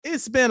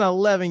It's been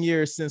 11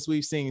 years since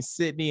we've seen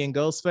Sydney and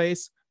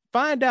Ghostface.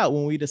 Find out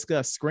when we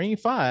discuss Scream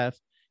 5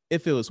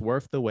 if it was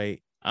worth the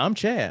wait. I'm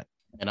Chad.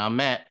 And I'm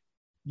Matt.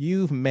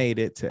 You've made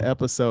it to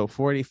episode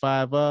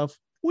 45 of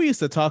We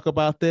Used to Talk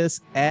About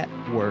This at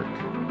Work.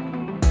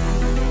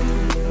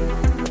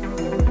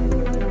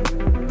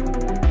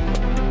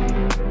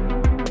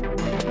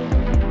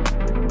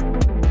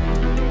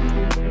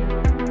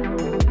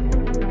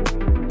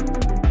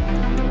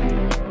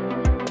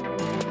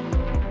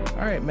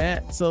 All right,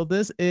 Matt. So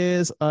this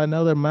is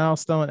another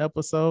milestone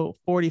episode,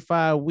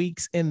 45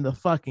 weeks in the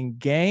fucking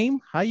game.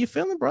 How you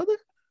feeling, brother?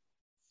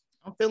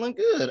 I'm feeling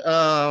good.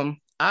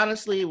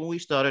 Honestly, when we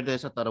started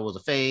this, I thought it was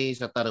a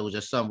phase. I thought it was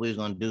just something we was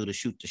going to do to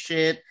shoot the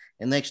shit.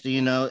 And next thing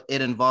you know,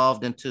 it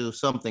evolved into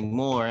something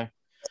more.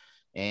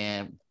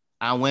 And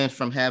I went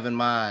from having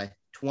my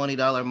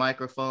 $20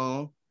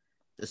 microphone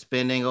to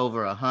spending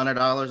over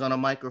 $100 on a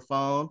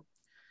microphone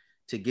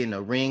to getting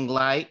a ring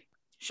light.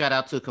 Shout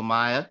out to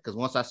Kamaya, because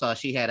once I saw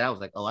she had it, I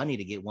was like, oh, I need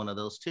to get one of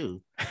those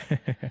too.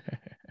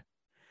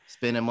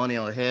 Spending money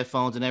on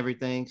headphones and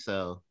everything.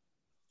 So,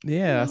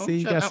 yeah, I see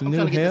you got some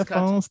new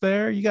headphones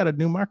there. You got a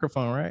new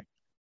microphone, right?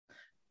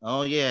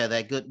 Oh, yeah,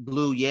 that good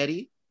Blue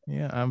Yeti.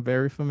 Yeah, I'm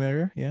very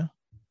familiar. Yeah.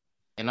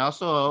 And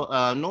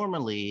also,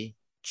 normally,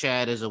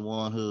 Chad is the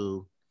one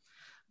who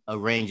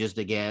arranges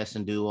the guests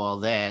and do all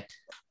that.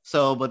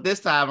 So, but this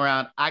time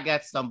around, I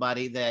got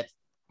somebody that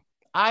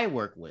I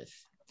work with.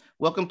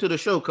 Welcome to the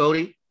show,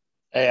 Cody.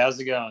 Hey, how's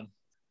it going?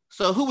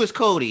 So who is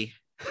Cody?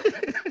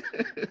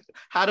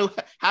 How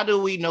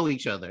do we know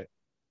each other?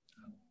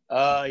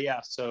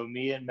 Yeah, so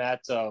me and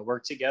Matt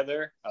work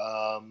together,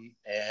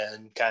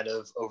 and kind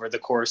of over the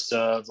course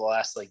of the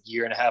last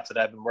year and a half that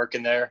I've been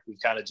working there, we've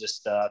kind of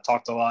just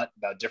talked a lot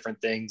about different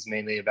things,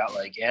 mainly about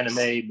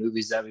anime,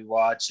 movies that we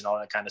watch and all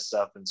that kind of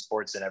stuff, and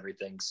sports and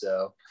everything.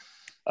 So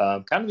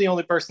kind of the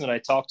only person that I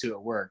talk to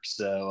at work.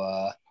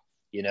 So,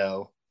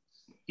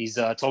 he's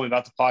told me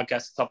about the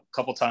podcast a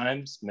couple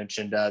times,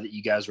 mentioned that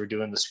you guys were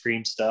doing the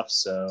Scream stuff.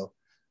 So,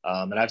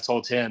 and I've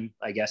told him,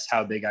 I guess,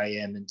 how big I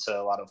am into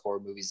a lot of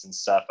horror movies and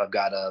stuff. I've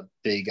got a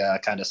big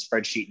kind of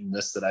spreadsheet in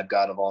this that I've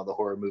got of all the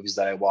horror movies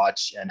that I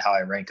watch and how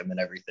I rank them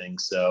and everything.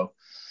 So,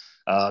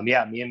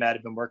 yeah, me and Matt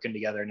have been working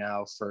together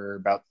now for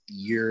about a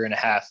year and a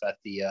half at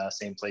the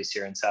same place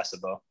here in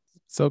Sasebo.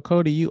 So,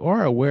 Cody, you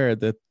are aware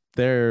that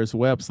there's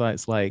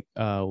websites like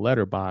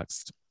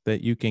Letterboxd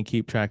that you can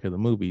keep track of the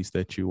movies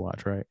that you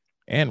watch, right?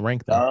 And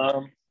rank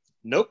them.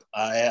 Nope.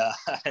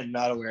 I'm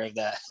not aware of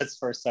that. That's the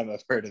first time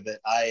I've heard of it.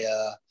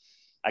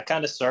 I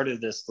kind of started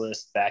this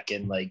list back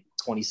in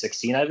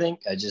 2016, I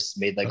think. I just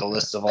made a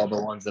list of all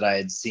the ones that I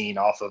had seen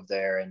off of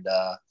there. And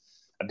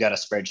I've got a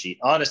spreadsheet.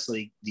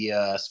 Honestly, the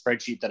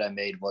spreadsheet that I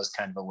made was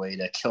kind of a way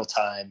to kill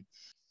time.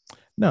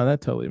 No,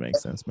 that totally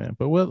makes sense, man.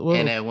 But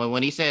and then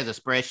when he says a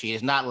spreadsheet,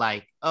 it's not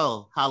like,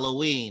 oh,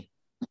 Halloween,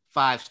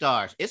 5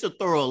 stars. It's a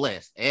thorough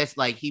list. It's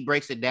he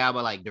breaks it down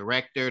by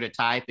director, the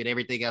type, and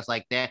everything else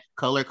like that,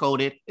 color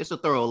coded. It's a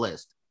thorough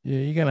list. Yeah,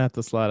 you're gonna have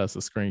to slide us a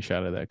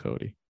screenshot of that,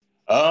 Cody.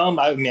 I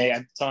mean,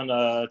 it's on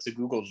to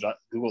Google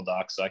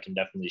Docs, so I can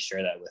definitely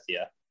share that with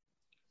you.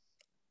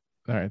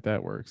 All right,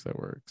 that works.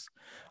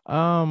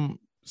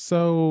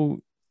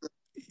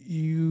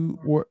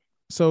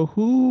 So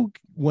who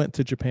went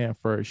to Japan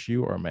first,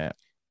 you or Matt?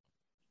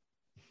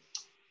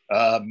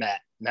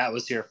 Matt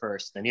was here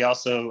first, and he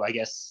also, I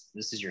guess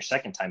this is your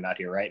second time out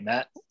here, right,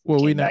 Matt?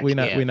 Well, we're not talking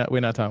about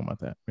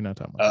that. We're not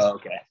talking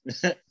about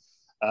that.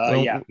 Oh,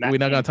 okay. Yeah, Matt, we're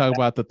not going to talk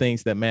about the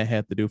things that Matt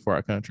had to do for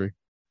our country.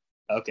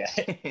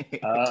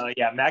 Okay.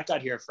 Yeah, Matt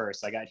got here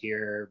first. I got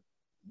here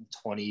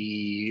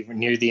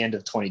near the end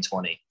of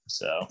 2020.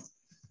 So,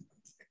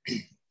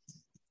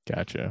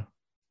 gotcha.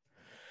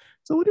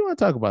 So, what do you want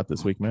to talk about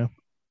this week, man?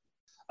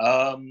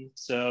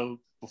 So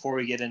before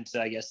we get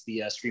into, I guess,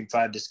 the Scream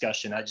 5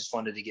 discussion, I just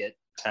wanted to get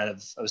I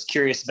was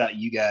curious about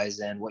you guys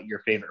and what your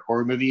favorite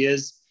horror movie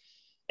is,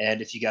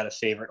 and if you got a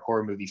favorite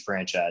horror movie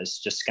franchise,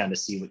 just to kind of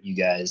see what you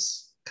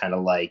guys kind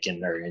of like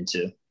and are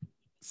into.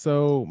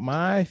 So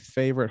my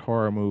favorite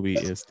horror movie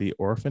is The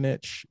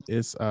Orphanage.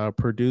 It's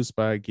produced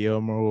by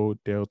Guillermo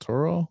del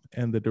Toro,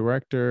 and the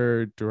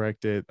director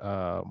directed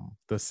the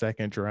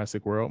second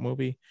Jurassic World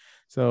movie.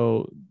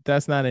 So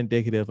that's not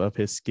indicative of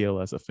his skill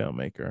as a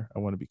filmmaker. I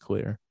want to be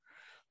clear.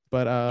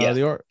 But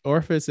The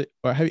Orphanage,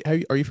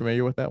 are you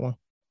familiar with that one?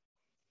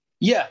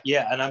 Yeah,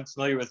 and I'm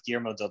familiar with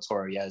Guillermo del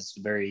Toro. Yeah, it's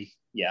pretty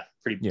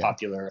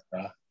popular.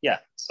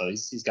 So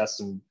he's got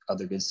some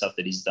other good stuff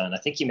that he's done. I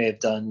think he may have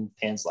done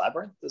Pan's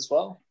Labyrinth as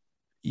well.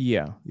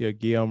 Yeah,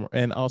 Guillermo,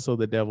 and also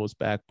The Devil's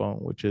Backbone,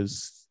 which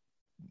is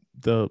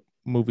the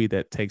movie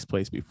that takes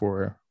place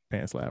before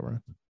Pan's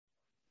Labyrinth.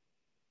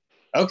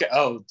 Okay.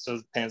 Oh,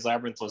 so Pan's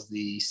Labyrinth was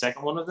the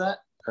second one of that,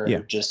 or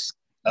just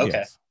okay?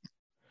 Yes.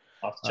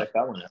 I'll have to check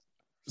that one out.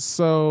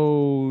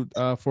 So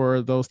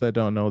for those that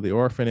don't know, The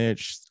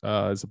Orphanage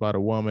is about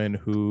a woman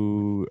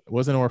who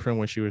was an orphan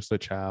when she was a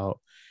child,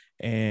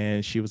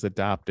 and she was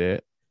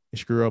adopted.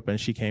 She grew up and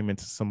she came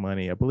into some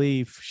money. I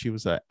believe she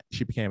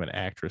became an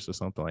actress or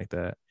something like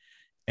that.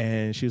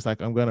 And she was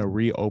like, I'm going to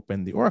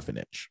reopen the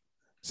orphanage.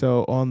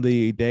 So on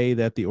the day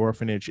that the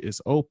orphanage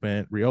is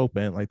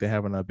reopened, like they're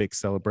having a big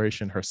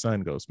celebration, her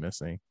son goes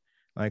missing.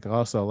 Like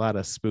also a lot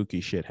of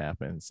spooky shit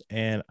happens.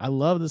 And I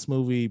love this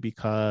movie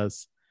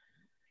because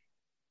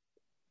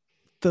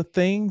the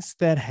things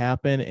that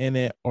happen in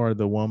it are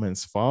the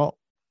woman's fault,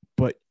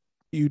 but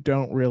you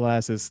don't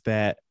realize it's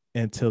that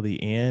until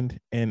the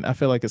end. And I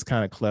feel like it's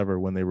kind of clever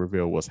when they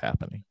reveal what's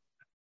happening.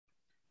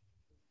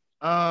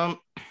 I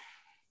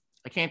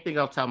can't think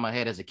off the top of my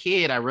head. As a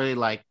kid, I really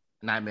liked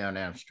Nightmare on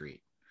Elm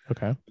Street.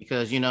 Okay.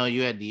 Because you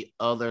had the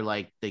other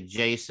like the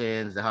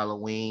Jasons, the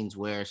Halloweens,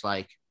 where it's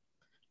like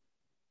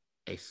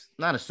it's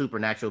not a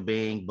supernatural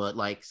being, but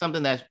like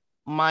something that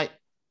might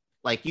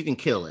like you can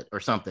kill it or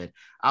something.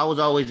 I was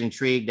always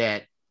intrigued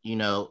that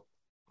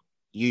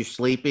you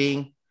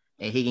sleeping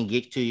and he can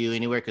get to you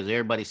anywhere because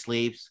everybody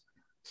sleeps.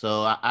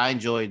 So I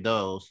enjoyed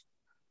those.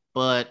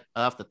 But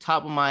off the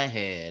top of my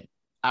head,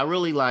 I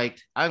really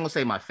liked. I'm gonna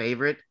say my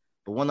favorite,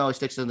 but one that always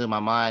sticks into my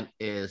mind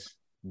is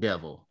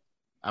Devil.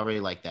 I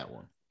really like that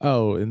one.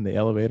 Oh, in the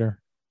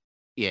elevator.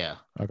 Yeah.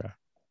 Okay.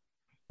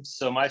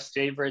 So my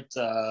favorite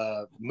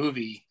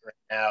movie right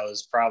now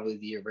is probably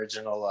the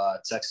original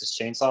Texas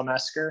Chainsaw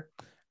Massacre.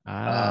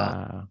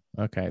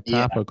 Okay.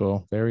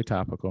 Topical. Yeah. Very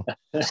topical.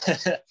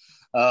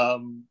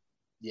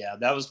 Yeah,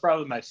 that was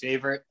probably my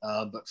favorite.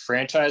 But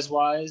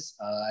franchise-wise,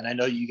 and I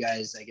know you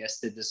guys, I guess,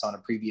 did this on a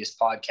previous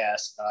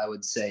podcast, I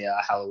would say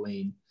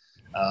Halloween.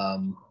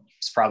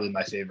 It's probably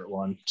my favorite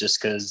one, just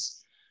because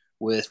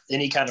with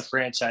any kind of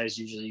franchise,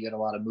 usually you get a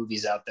lot of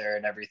movies out there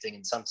and everything,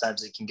 and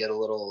sometimes it can get a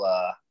little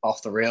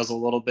off the rails a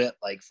little bit.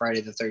 Like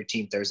Friday the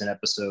 13th, there's an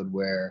episode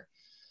where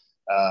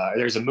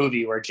there's a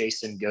movie where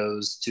Jason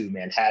goes to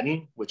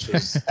Manhattan, which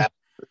is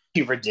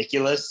absolutely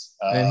ridiculous.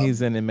 And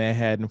he's in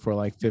Manhattan for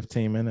like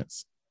 15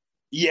 minutes.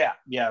 Yeah,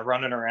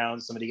 running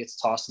around. Somebody gets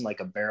tossed in like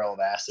a barrel of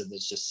acid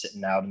that's just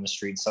sitting out in the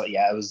street. So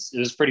yeah, it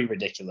was pretty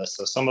ridiculous.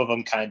 So some of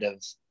them kind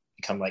of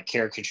become like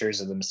caricatures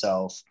of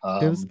themselves.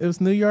 It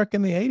was New York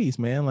in the 80s,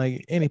 man.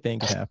 Like anything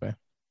could happen.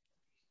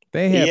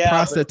 They had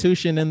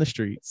prostitution in the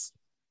streets.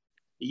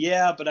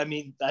 Yeah, but I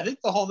mean, I think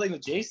the whole thing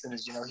with Jason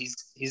is,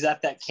 he's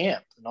at that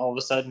camp, and all of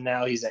a sudden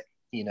now he's at,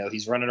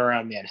 he's running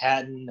around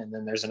Manhattan, and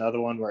then there's another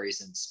one where he's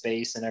in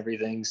space and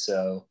everything.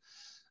 So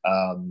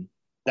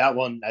that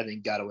one I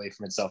think got away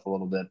from itself a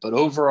little bit, but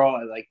overall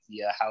I like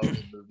the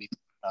Halloween movie.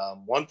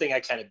 One thing I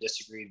kind of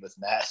disagreed with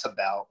Matt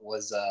about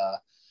was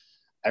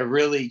I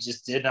really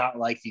just did not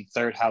like the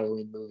third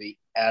Halloween movie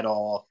at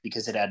all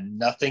because it had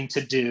nothing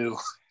to do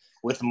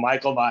with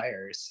Michael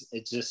Myers.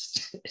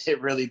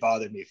 It really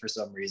bothered me for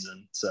some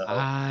reason.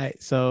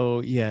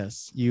 So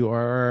yes, you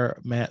are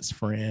Matt's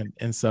friend,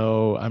 and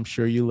so I'm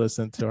sure you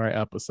listened to our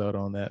episode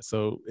on that.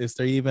 So is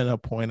there even a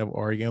point of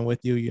arguing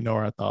with you? You know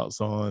our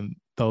thoughts on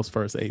those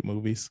first 8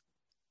 movies.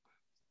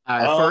 All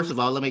right, first of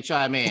all, let me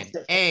chime in.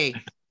 Hey,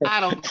 I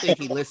don't think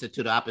he listened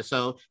to the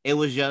episode. It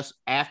was just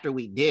after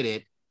we did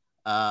it.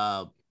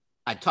 I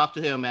talked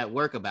to him at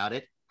work about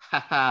it.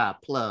 Haha,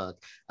 plug.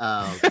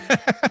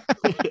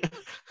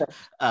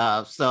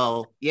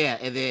 So yeah,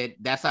 and then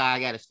that's how I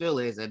got his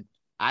feelings, and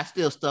I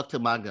still stuck to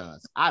my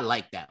guns. I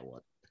like that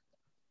one.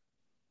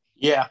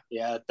 Yeah.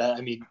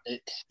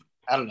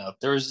 I don't know.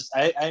 There was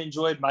I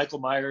enjoyed Michael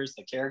Myers,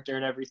 the character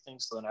and everything.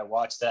 So then I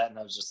watched that and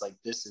I was just like,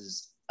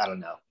 I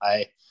don't know.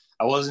 I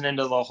wasn't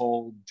into the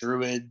whole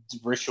druid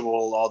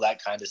ritual, all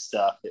that kind of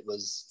stuff. It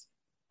was,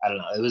 I don't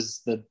know.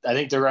 I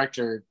think the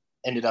director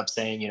ended up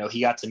saying, he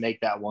got to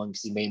make that one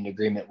because he made an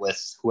agreement with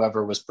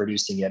whoever was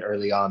producing it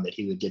early on that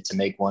he would get to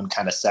make one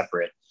kind of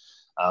separate.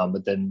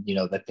 But then,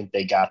 I think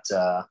they got,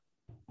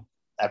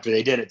 after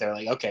they did it, they're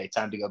like, okay,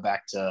 time to go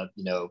back to,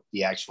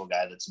 the actual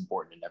guy that's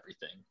important and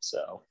everything.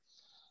 So,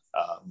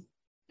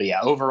 but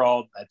yeah,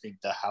 overall, I think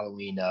the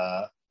Halloween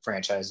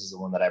franchise is the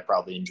one that I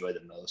probably enjoy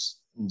the most.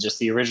 And just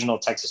the original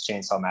Texas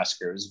Chainsaw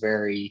Massacre was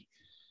very,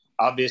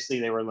 obviously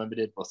they were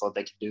limited with what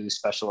they could do,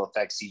 special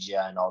effects,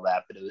 CGI and all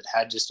that, but it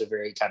had just a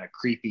very kind of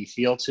creepy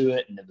feel to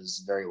it. And it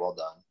was very well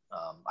done,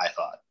 I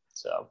thought.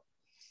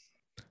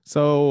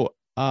 So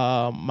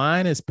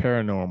mine is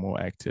Paranormal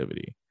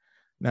Activity.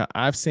 Now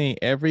I've seen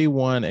every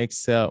one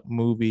except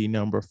movie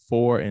number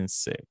 4 and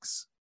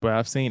 6, but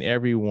I've seen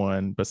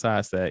everyone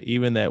besides that,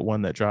 even that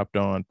one that dropped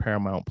on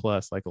Paramount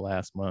Plus like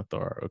last month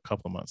or a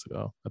couple of months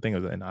ago. I think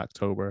it was in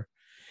October.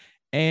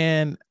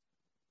 And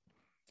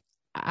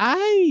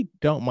I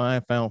don't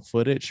mind found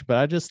footage, but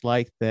I just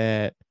like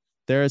that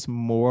there's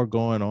more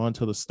going on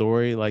to the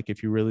story. Like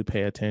if you really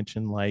pay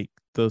attention, like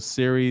the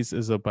series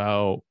is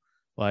about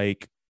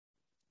like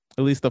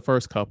at least the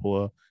first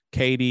couple of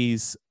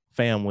Katie's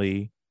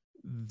family.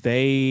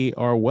 They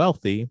are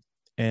wealthy,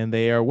 and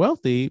they are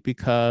wealthy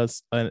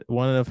because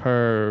one of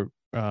her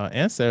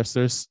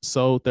ancestors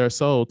sold their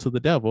soul to the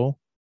devil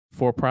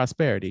for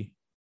prosperity.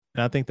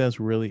 And I think that's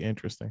really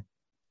interesting.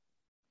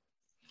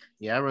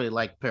 Yeah, I really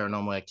like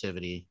Paranormal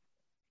Activity.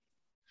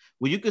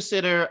 Would you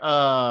consider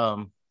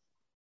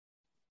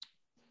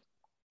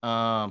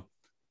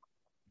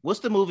what's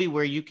the movie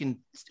where you can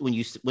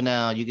you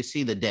can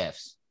see the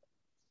deaths?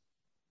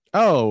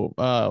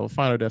 Oh,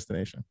 Final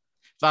Destination.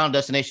 Final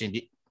Destination.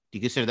 Do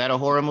you consider that a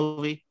horror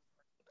movie?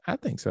 I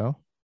think so.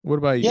 What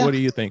about you? Yeah. What do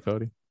you think,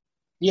 Cody?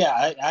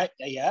 Yeah,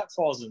 yeah, it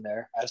falls in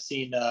there. I've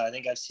seen, I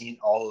think I've seen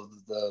all of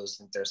those.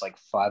 I think there's like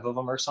 5 of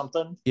them or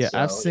something. Yeah, So,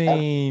 I've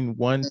seen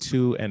 1,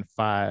 2, and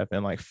 5,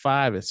 and like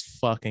 5 is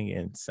fucking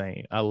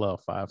insane. I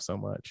love 5 so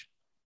much.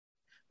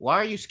 Why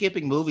are you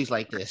skipping movies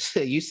like this?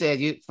 You said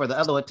you for the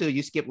other one too.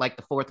 You skipped like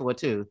the fourth one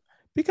too,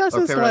 Because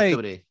or it's Paranormal like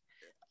Activity.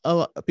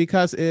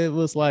 because it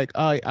was like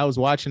I was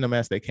watching them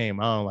as they came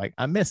on. Like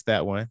I missed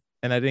that one,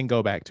 and I didn't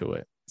go back to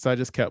it, so I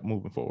just kept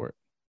moving forward.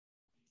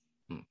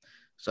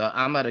 So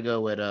I'm gonna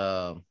go with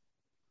Final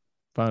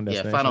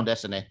Destination. Final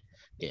Destination.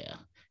 Yeah,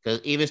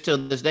 because even still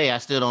this day, I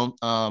still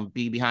don't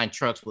be behind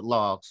trucks with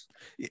logs.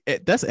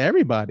 That's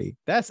everybody.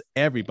 That's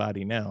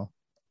everybody now.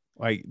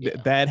 Like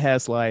that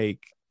has like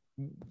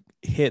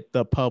hit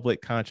the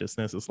public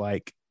consciousness. It's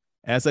like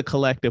as a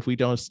collective, we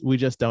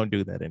just don't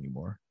do that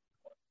anymore.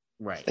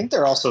 Right. I think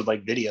there are also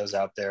like videos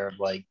out there of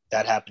like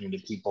that happening to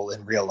people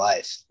in real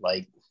life,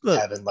 like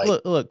having like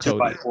look,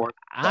 Cody.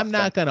 I'm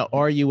not gonna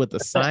argue with the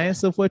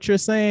science of what you're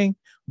saying,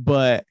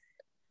 but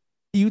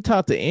you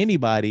talk to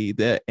anybody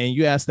that and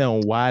you ask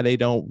them why they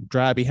don't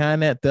drive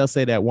behind that, they'll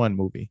say that one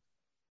movie.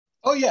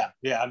 Oh yeah,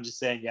 I'm just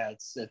saying, yeah.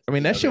 It's I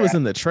mean, that shit was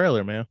in the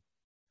trailer, man.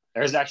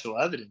 There's actual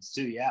evidence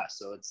too, yeah.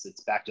 So it's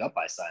backed up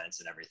by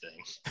science and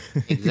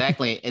everything.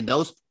 Exactly, and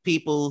those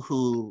people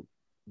who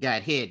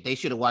got hit, they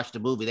should have watched the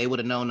movie. They would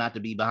have known not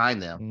to be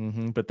behind them.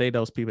 Mm-hmm. But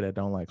those people that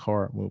don't like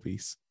horror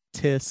movies.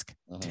 Tisk.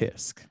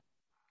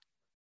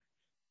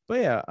 But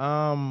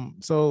yeah,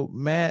 so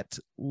Matt,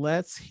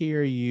 let's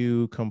hear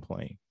you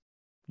complain.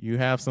 You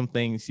have some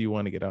things you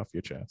want to get off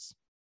your chest.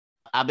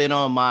 I've been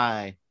on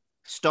my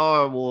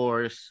Star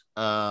Wars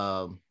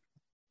not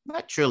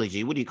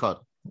trilogy. What do you call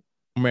it?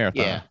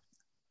 Marathon.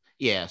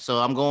 Yeah. So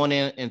I'm going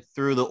in and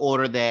through the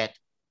order that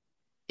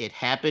it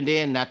happened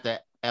in, not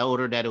the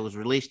order that it was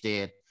released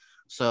in.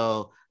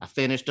 So I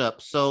finished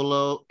up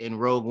Solo and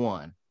Rogue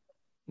One.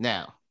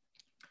 Now,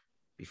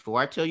 before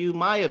I tell you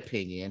my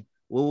opinion,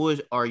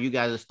 are you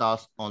guys'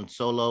 thoughts on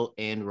Solo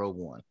and Rogue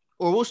One?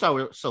 Or we'll start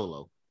with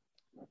Solo.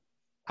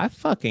 I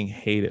fucking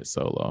hated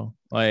Solo.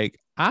 Like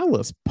I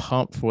was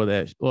pumped for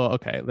that. Well,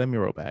 okay, let me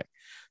roll back.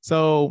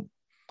 So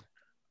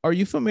are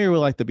you familiar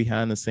with like the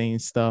behind the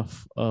scenes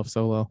stuff of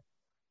Solo?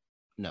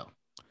 No.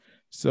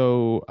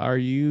 So are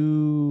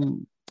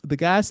you the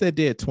guys that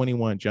did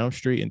 21 Jump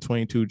Street and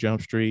 22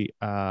 Jump Street?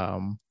 I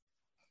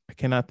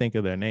cannot think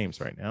of their names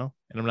right now,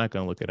 and I'm not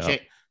going to look it up.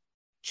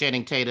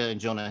 Channing Tatum and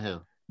Jonah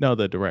Hill. No,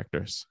 the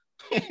directors.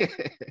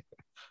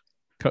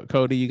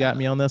 Cody, you got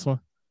me on this one?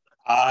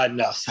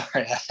 No,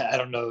 sorry. I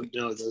don't know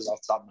those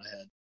off the top of my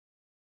head.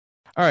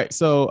 All right.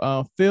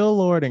 So Phil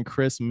Lord and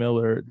Chris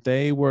Miller,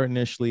 they were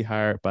initially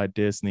hired by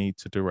Disney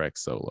to direct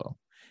Solo.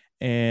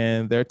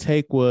 And their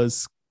take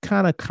was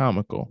kind of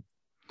comical.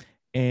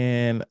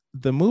 And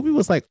the movie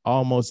was like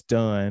almost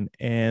done.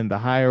 And the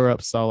higher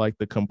up saw like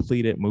the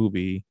completed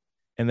movie.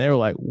 And they were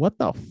like, what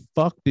the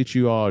fuck did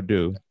you all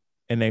do?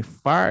 And they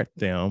fired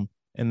them.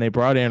 And they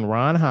brought in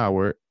Ron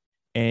Howard.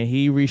 And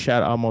he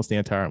reshot almost the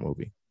entire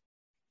movie.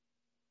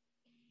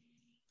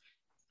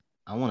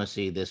 I want to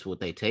see what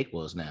their take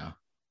was now.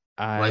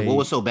 Like, what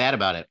was so bad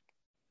about it?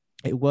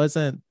 It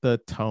wasn't the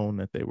tone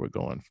that they were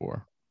going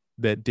for,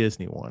 that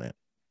Disney wanted.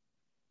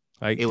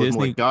 Like it was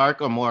Disney, more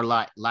dark or more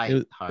light.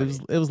 It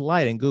was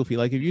light and goofy.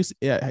 Like if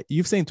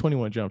you've seen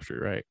 21 Jump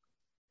Street, right?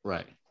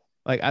 Right.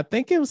 Like I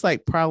think it was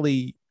like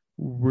probably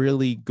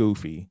really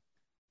goofy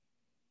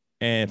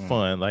and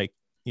fun. Like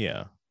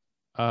yeah.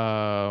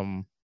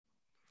 You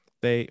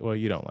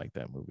don't like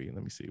that movie.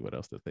 Let me see what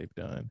else that they've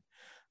done.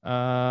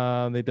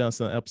 They've done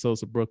some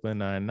episodes of Brooklyn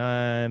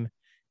Nine-Nine,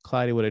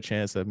 Cloudy with a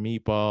Chance of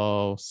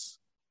Meatballs.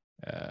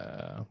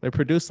 They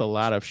produced a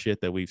lot of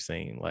shit that we've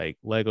seen, like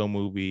Lego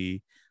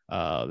Movie,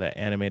 that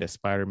animated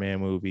Spider-Man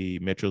movie,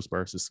 Mitchell's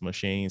versus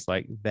Machines,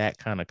 like that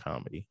kind of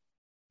comedy.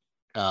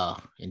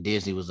 And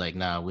Disney was like,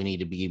 nah, we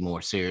need to be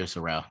more serious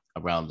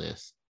around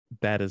this.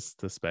 That is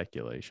the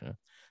speculation.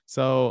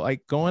 So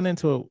like going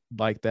into it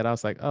like that, I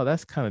was like, oh,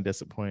 that's kind of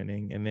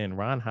disappointing. And then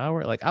Ron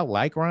Howard, like I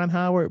like Ron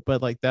Howard,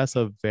 but like that's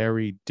a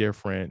very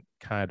different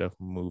kind of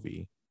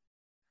movie.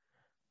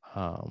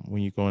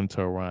 When you go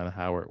into a Ron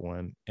Howard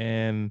one.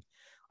 And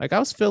like I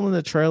was feeling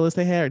the trailers,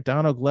 they had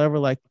Donald Glover,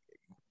 like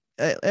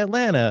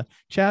Atlanta,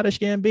 Childish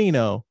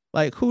Gambino.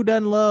 Like who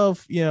doesn't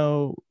love,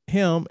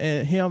 him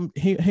and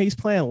he's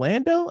playing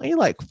Lando? And you're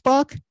like,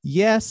 fuck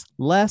yes,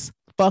 let's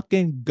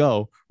fucking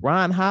go.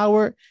 Ron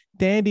Howard,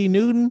 Thandie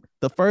Newton,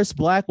 the first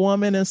Black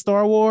woman in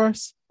Star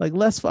Wars. Like,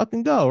 let's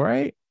fucking go,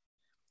 right?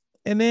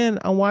 And then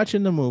I'm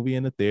watching the movie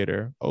in the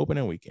theater,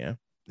 opening weekend.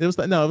 It was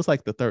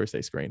like the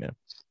Thursday screening.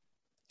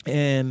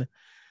 And,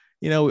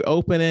 we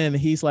open in,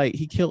 he's like,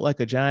 he killed like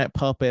a giant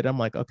puppet. I'm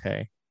like,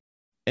 okay.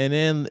 And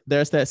then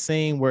there's that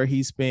scene where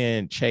he's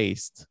being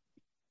chased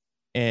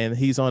and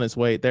he's on his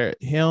way there.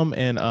 Him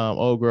and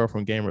old girl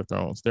from Game of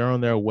Thrones, they're on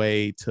their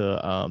way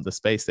to the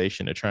space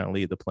station to try and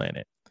leave the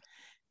planet.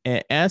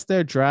 And as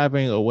they're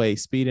driving away,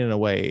 speeding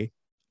away,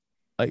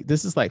 like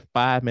this is like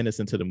 5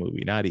 minutes into the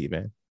movie, not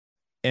even.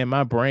 In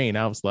my brain,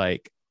 I was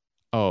like,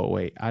 oh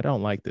wait, I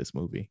don't like this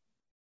movie.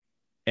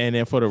 And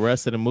then for the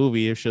rest of the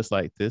movie, it's just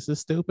like, this is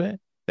stupid.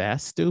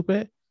 That's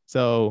stupid.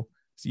 So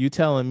you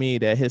telling me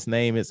that his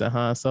name is a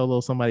Han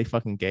Solo? Somebody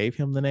fucking gave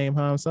him the name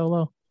Han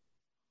Solo?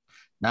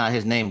 Now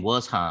his name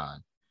was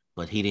Han,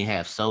 but he didn't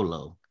have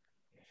Solo.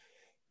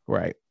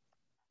 Right.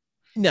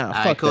 Nah, All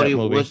right, fuck that Cody,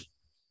 movie.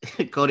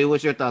 Cody,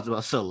 what's your thoughts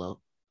about Solo?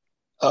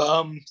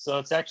 So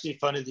it's actually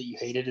funny that you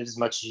hated it as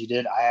much as you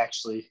did. I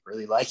actually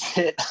really liked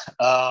it.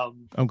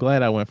 I'm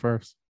glad I went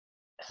first.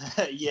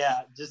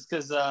 Yeah, just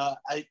because I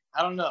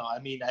don't know. I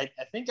mean, I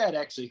think I'd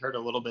actually heard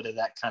a little bit of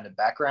that kind of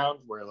background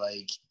where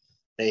like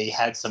they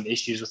had some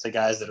issues with the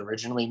guys that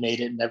originally made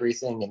it and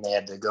everything, and they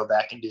had to go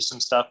back and do some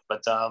stuff.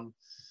 But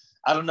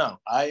I don't know.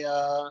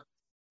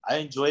 I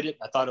enjoyed it.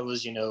 I thought it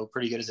was,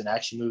 pretty good as an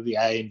action movie.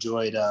 I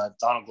enjoyed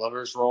Donald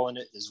Glover's role in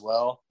it as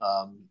well.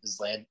 As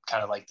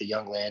kind of like the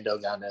young Lando,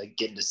 kind of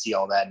getting to see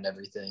all that and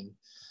everything.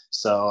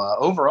 So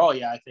overall,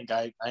 yeah, I think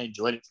I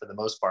enjoyed it for the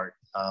most part.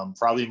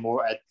 Probably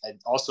more. I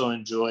also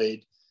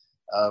enjoyed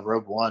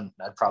Rogue One.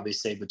 I'd probably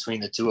say between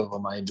the two of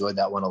them, I enjoyed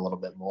that one a little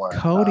bit more.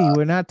 Cody,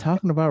 we're not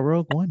talking about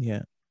Rogue One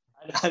yet.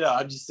 I know.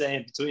 I'm just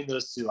saying between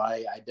those two,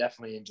 I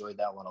definitely enjoyed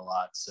that one a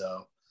lot.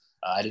 So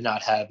I did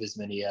not have as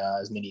many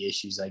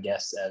issues, I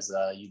guess, as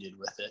you did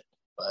with it.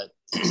 But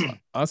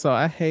also,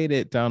 I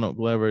hated Donald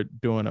Glover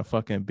doing a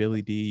fucking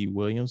Billy D.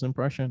 Williams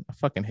impression. I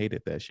fucking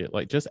hated that shit.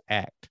 Like, just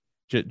act.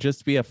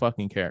 Just be a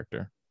fucking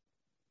character.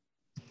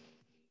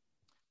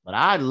 But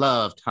I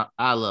love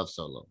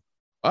Solo.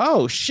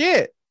 Oh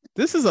shit!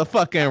 This is a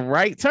fucking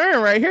right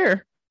turn right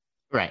here.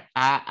 Right.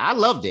 I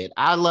loved it.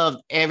 I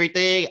loved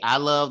everything. I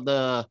loved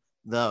the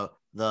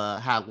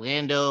how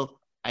Lando,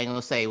 I ain't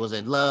gonna say was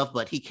in love,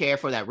 but he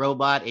cared for that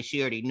robot and she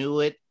already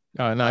knew it.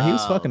 Oh no, he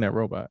was fucking that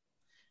robot.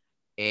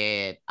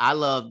 And I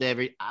loved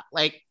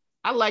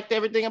I liked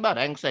everything about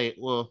it. I can say,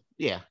 well,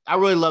 yeah, I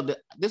really loved it.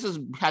 This has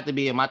had to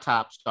be in my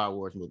top Star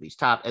Wars movies,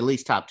 at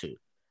least top 2.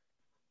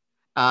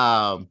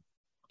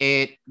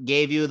 It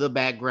gave you the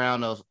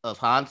background of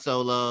Han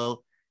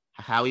Solo,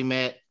 how he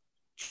met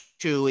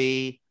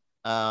Chewie.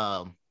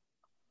 The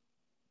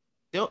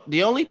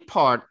only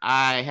part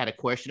I had a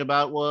question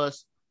about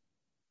was,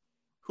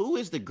 who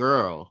is the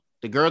girl?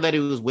 The girl that he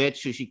was with,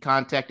 she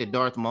contacted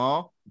Darth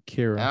Maul.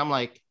 Kira. And I'm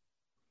like,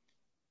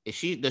 does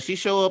she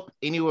show up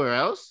anywhere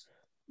else?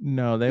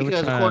 No,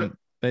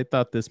 they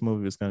thought this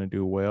movie was going to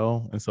do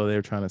well, and so they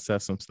were trying to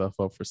set some stuff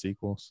up for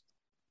sequels.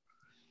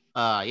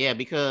 Yeah,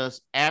 because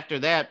after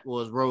that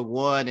was Rogue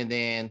One, and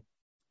then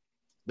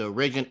the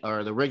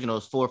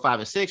originals 4, 5,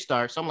 and 6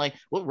 start. So I'm like,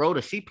 what role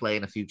does she play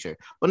in the future?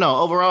 But no,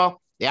 overall,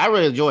 yeah, I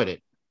really enjoyed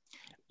it.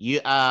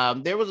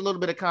 There was a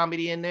little bit of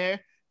comedy in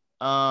there.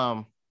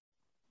 Kind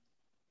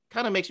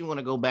of makes me want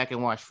to go back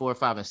and watch 4,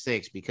 5, and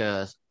 6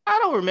 because I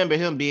don't remember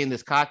him being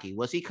this cocky.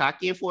 Was he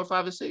cocky in 4,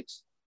 5, and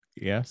 6?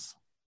 Yes.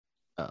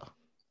 Oh,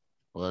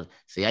 well,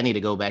 see, I need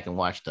to go back and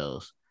watch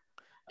those.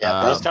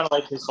 Yeah, that's kind of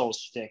like his whole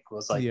shtick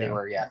was like they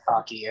were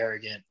cocky,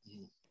 arrogant,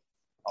 and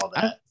all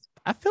that.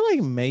 I feel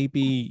like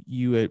maybe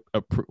you would.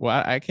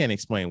 Well, I can't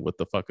explain what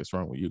the fuck is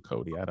wrong with you,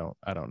 Cody. I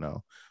don't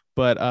know.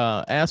 But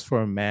as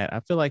for Matt,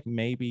 I feel like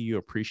maybe you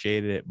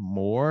appreciated it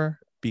more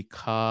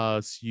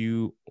because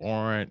you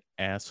aren't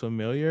as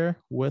familiar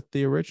with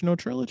the original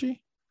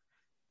trilogy.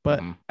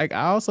 But like,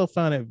 I also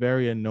found it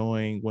very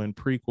annoying when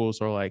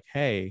prequels are like,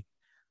 "Hey,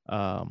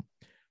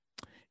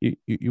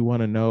 you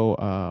want to know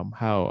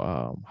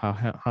how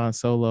Han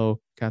Solo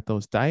got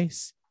those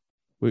dice?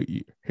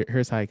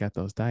 Here's how he got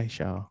those dice,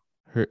 y'all.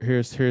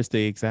 Here's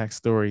the exact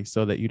story,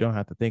 so that you don't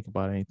have to think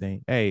about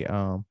anything. Hey,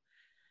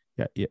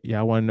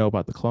 y'all want to know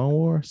about the Clone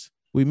Wars?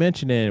 We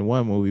mentioned it in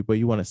one movie, but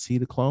you want to see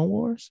the Clone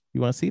Wars? You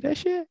want to see that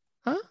shit?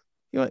 Huh?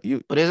 But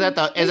is that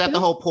the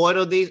whole point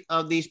of these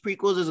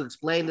prequels, is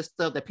explain the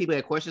stuff that people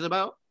had questions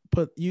about?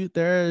 But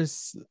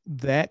there's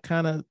that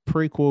kind of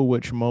prequel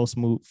which most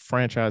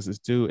franchises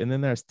do, and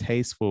then there's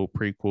tasteful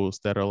prequels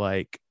that are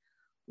like,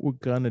 we're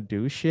gonna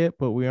do shit,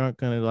 but we aren't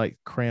gonna like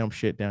cram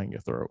shit down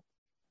your throat.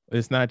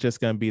 It's not just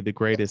gonna be the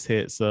greatest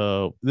hit.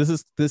 So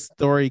this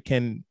story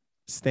can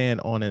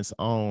stand on its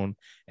own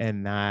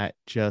and not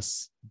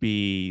just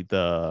be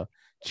the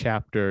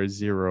chapter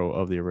 0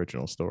 of the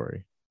original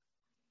story.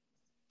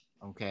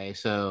 Okay,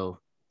 so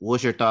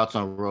what's your thoughts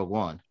on Rogue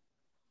One?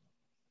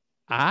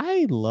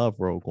 I love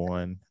Rogue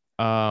One.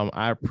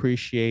 I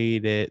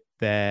appreciated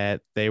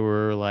that they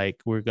were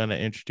like, we're gonna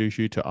introduce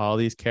you to all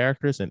these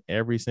characters, and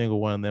every single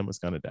one of them is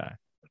gonna die.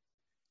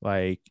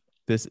 Like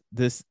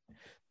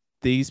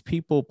these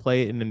people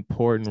play an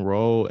important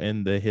role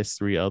in the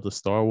history of the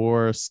Star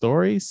Wars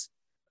stories,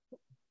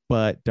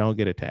 but don't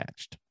get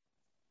attached.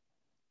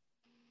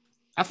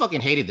 I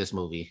fucking hated this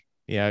movie.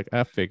 Yeah,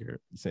 I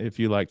figured. If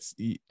you like,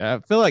 I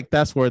feel like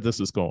that's where this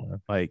is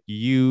going. Like,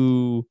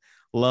 you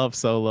love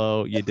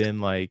Solo, you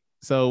didn't like.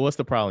 So what's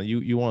the problem?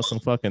 You want some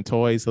fucking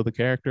toys of the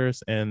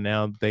characters, and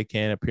now they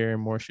can't appear in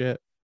more shit?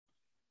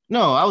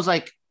 No, I was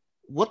like,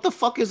 what the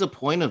fuck is the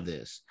point of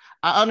this?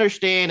 I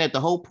understand that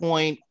the whole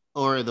point,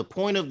 or the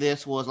point of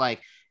this, was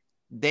like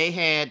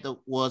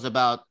was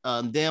about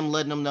them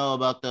letting them know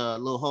about the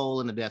little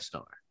hole in the Death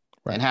Star.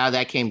 and how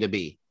that came to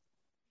be.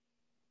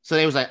 So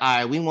they was like, all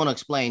right, we want to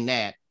explain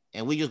that.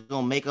 And we just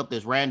gonna make up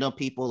this random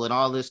people and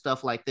all this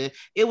stuff like this.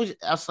 I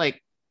was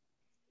like,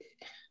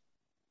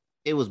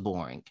 it was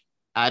boring.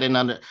 I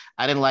didn't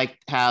like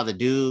how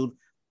the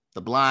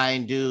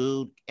blind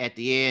dude at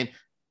the end,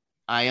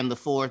 I am the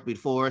fourth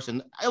before us.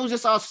 And it was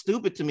just all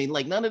stupid to me.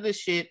 Like none of this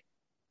shit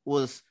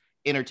was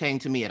entertaining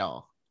to me at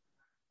all.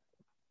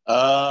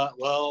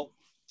 Well,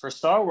 for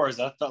Star Wars,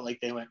 I felt like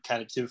they went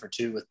kind of 2 for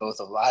 2 with both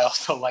of them. I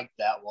also liked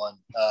that one.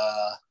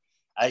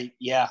 I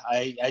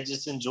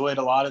just enjoyed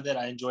a lot of it.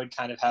 I enjoyed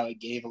kind of how it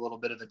gave a little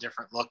bit of a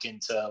different look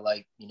into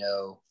like, you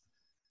know,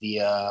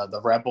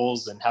 the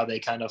rebels and how they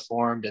kind of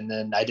formed. And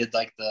then I did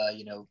like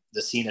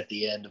the scene at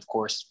the end, of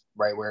course,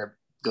 right where it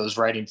goes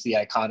right into the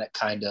iconic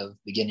kind of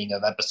beginning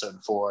of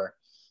episode 4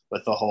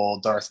 with the whole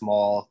Darth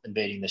Maul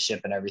invading the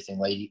ship and everything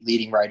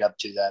leading right up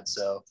to that.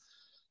 So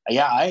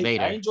I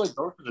enjoyed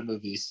both of the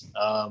movies.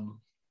 I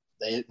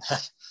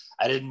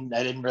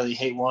didn't really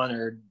hate one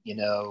or, you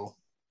know,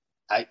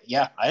 I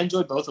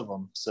enjoyed both of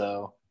them.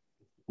 So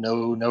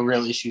no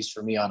real issues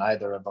for me on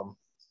either of them.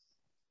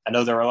 I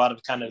know there were a lot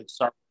of kind of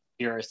Star Wars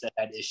purists that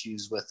had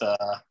issues with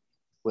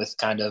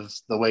kind of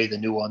the way the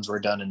new ones were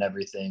done and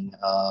everything.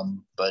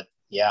 But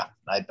yeah,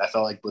 I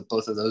felt like with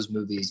both of those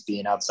movies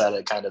being outside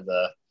of kind of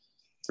the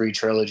 3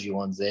 trilogy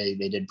ones, they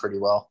did pretty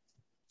well.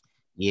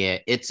 Yeah,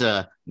 it's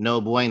a no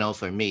bueno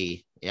for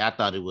me. Yeah, I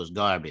thought it was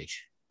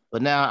garbage.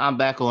 But now I'm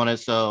back on it.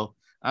 So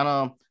I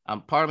don't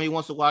part of me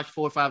wants to watch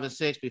 4, 5, and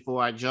 6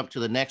 before I jump to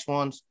the next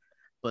ones.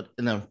 But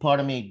then part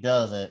of me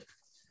doesn't.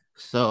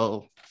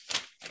 So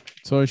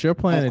is your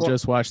plan to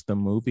just watch the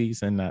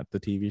movies and not the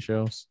TV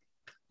shows?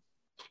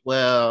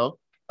 Well,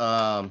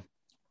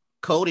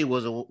 Cody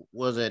was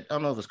it? I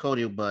don't know if it's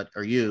Cody,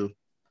 or you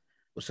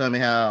was telling me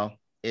how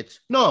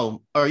it's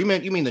no, or you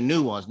mean the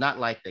new ones, not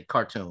like the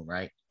cartoon,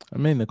 right? I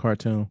mean the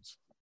cartoons.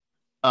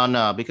 Oh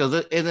no, because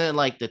isn't it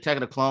like the Attack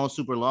of the Clones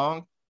super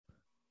long?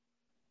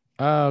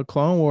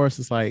 Clone Wars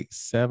is like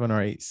 7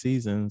 or 8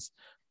 seasons,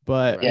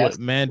 but with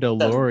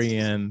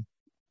Mandalorian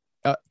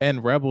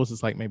and Rebels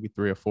is like maybe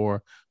 3 or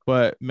 4,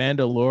 but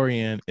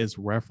Mandalorian is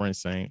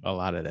referencing a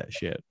lot of that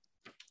shit.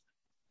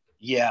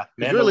 Yeah,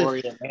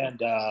 Mandalorian and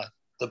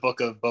the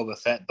Book of Boba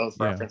Fett both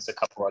reference a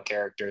couple of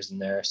characters in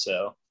there.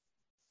 So,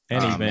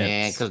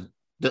 man, because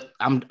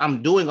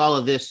I'm doing all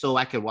of this so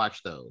I can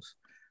watch those.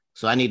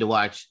 So I need to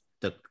watch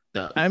the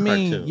I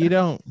mean, cartoon. You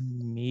don't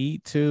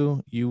need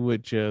to. You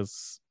would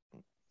just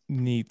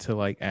need to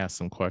like ask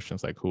some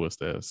questions like, who is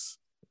this?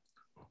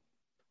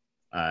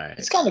 All right.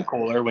 It's kind of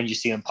cooler when you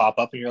see him pop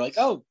up and you're like,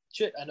 oh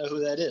shit, I know who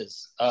that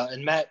is.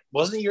 And Matt,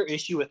 wasn't your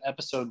issue with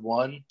episode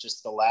 1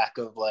 just the lack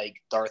of like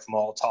Darth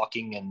Maul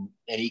talking and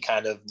any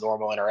kind of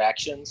normal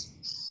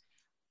interactions?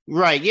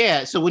 Right.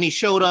 Yeah. So when he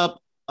showed up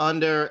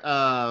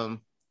under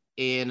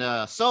in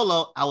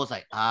Solo, I was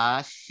like,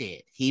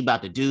 shit, he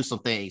about to do some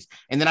things.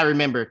 And then I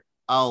remember,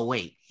 oh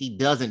wait, he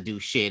doesn't do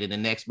shit in the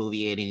next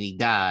movie and he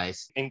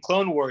dies. In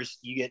Clone Wars,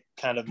 you get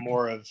kind of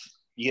more of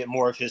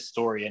his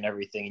story and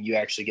everything, and you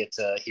actually get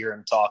to hear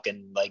him talk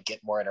and like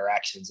get more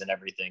interactions and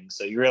everything.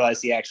 So you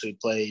realize he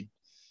actually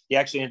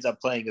ends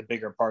up playing a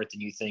bigger part than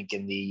you think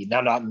in the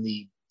not in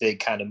the big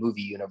kind of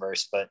movie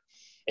universe, but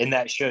in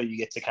that show you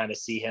get to kind of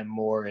see him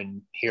more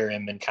and hear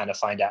him and kind of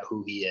find out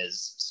who he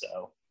is.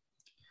 So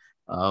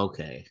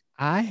okay.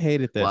 I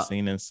hated that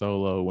scene in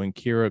Solo when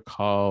Kira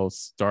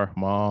calls Darth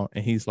Maul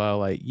and he's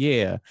like,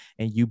 yeah,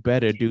 and you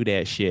better do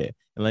that shit.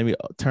 And let me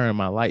turn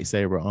my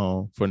lightsaber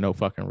on for no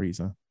fucking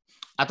reason.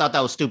 I thought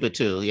that was stupid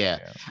too. Yeah.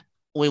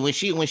 When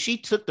she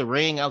took the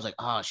ring, I was like,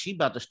 oh, she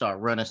about to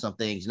start running some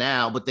things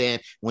now. But then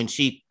when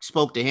she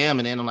spoke to him,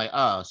 and then I'm like,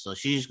 oh, so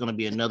she's going to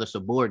be another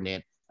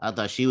subordinate. I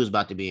thought she was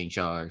about to be in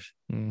charge.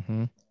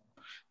 Mm-hmm.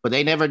 But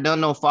they never done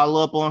no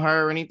follow up on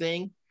her or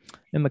anything?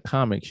 In the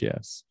comics,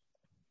 yes.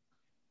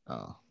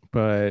 Oh.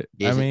 But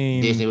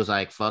Disney was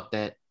like, fuck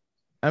that.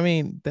 I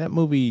mean, that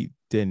movie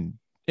did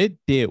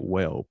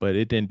well, but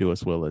it didn't do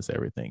as well as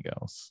everything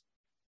else.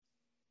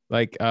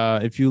 Like,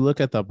 if you look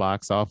at the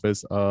box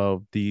office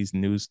of these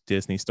new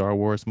Disney Star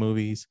Wars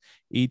movies,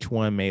 each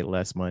one made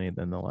less money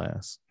than the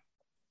last.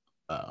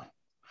 Oh,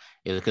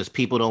 is it because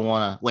people don't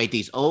want to wait?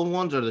 These old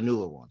ones or the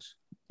newer ones?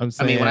 I'm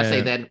saying, when I say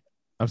that,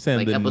 I'm saying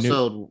like the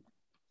episode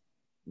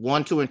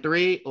 1, 2, and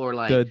 3, or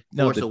like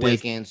Force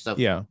Awakens stuff.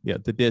 Yeah,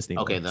 the Disney.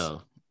 Okay, ones.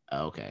 though.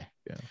 Okay.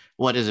 Yeah.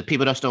 What is it?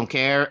 People just don't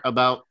care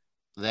about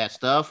that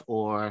stuff,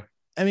 or?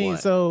 I mean,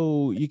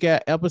 so you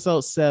got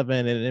episode 7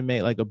 and it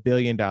made like $1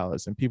 billion,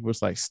 and people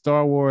was like,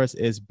 Star Wars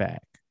is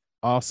back.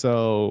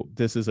 Also,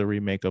 this is a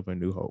remake of A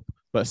New Hope,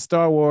 but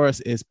Star Wars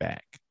is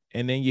back.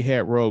 And then you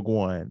had Rogue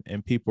One,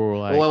 and people were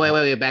like,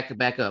 wait,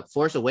 back up.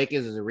 Force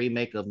Awakens is a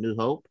remake of New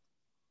Hope.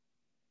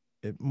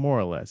 It more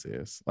or less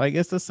is. Like,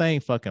 it's the same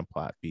fucking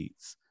plot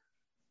beats.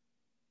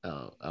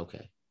 Oh,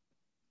 okay.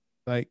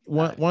 Like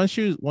once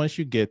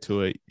you get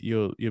to it,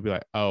 you'll be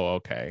like, oh,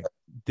 okay.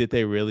 Did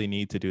they really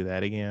need to do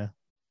that again?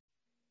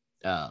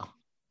 Oh.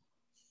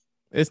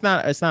 It's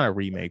not a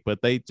remake,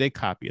 but they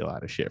copy a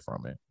lot of shit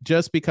from it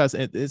just because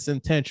it's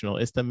intentional.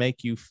 It's to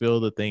make you feel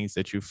the things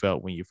that you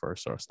felt when you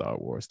first saw Star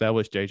Wars. That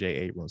was J.J.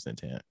 Abrams'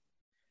 intent.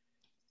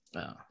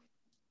 Oh.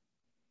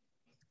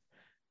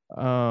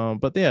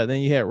 But yeah,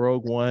 then you had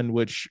Rogue One,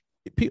 which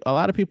a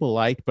lot of people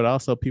liked, but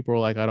also people were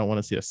like, I don't want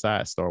to see a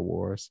side Star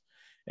Wars.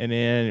 And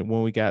then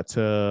when we got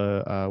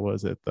to what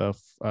was it, the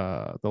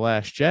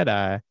Last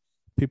Jedi,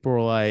 people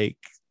were like,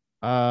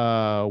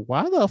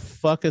 why the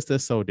fuck is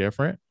this so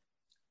different?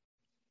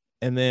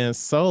 And then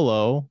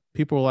Solo,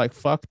 people were like,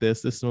 fuck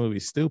this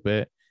movie's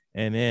stupid.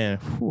 And then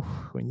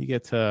when you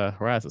get to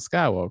Rise of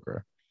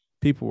Skywalker,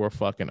 people were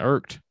fucking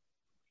irked.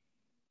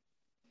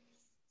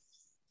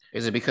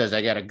 Is it because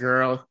I got a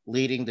girl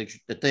leading the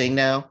thing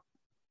now?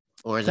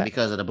 Or is it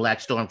because of the Black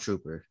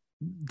Stormtrooper?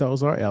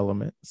 Those are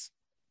elements.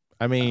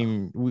 I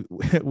mean,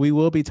 we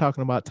will be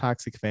talking about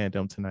toxic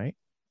fandom tonight.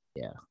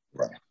 Yeah.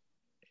 Right.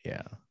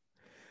 Yeah.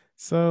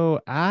 So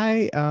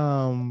I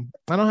don't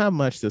have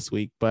much this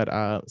week, but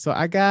so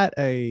I got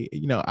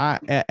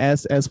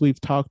as we've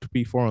talked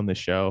before on the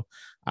show,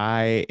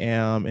 I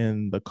am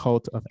in the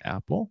cult of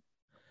Apple.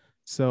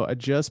 So I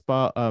just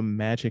bought a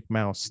Magic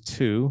Mouse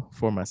 2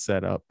 for my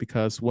setup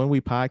because when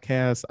we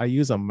podcast, I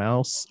use a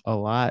mouse a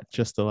lot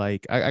just to I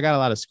got a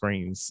lot of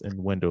screens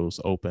and windows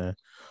open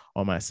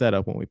on my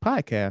setup when we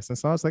podcast. And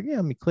so I was like, yeah,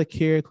 let me click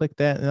here, click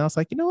that. And I was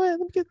like, you know what?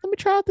 Let me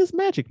try out this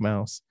Magic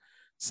Mouse.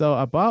 So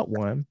I bought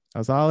one. I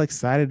was all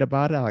excited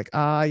about it. I'm like,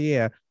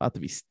 yeah, about to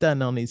be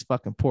stunning on these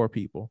fucking poor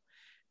people.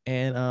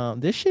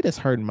 And this shit is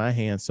hurting my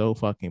hand so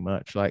fucking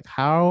much. Like,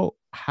 how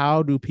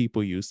do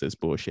people use this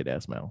bullshit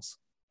ass mouse?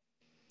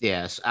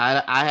 Yes,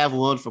 I have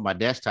one for my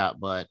desktop,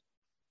 but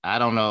I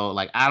don't know.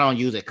 Like, I don't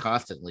use it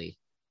constantly.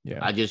 Yeah.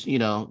 I just,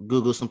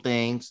 Google some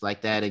things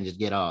like that and just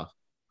get off.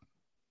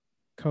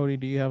 Cody,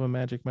 do you have a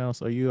Magic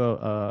Mouse? Are you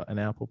an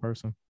Apple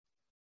person?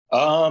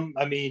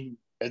 I mean,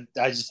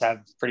 I just have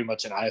pretty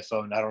much an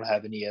iPhone. I don't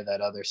have any of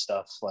that other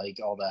stuff, like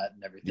all that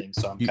and everything.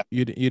 So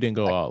you didn't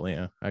go all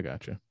in. I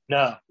got you.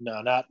 No,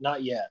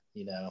 not yet.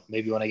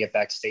 Maybe when I get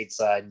back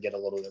stateside and get a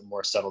little bit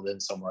more settled in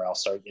somewhere, I'll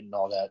start getting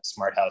all that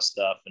smart house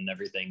stuff and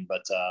everything.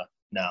 But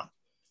no,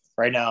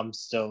 right now I'm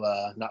still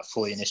not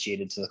fully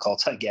initiated to the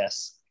cult, I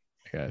guess.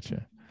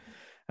 Gotcha.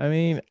 I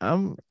mean,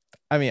 I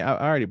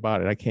already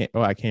bought it.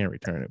 I can't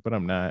return it, but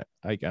I'm not.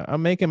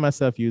 I'm making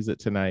myself use it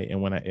tonight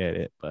and when I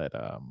edit, but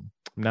I'm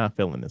not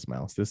feeling this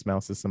mouse. This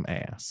mouse is some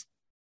ass.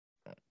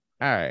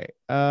 All right.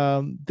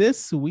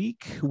 This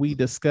week we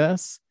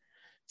discuss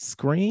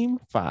Scream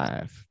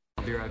 5.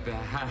 I'll be right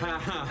back.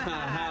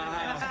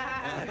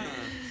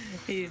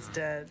 He's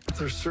dead.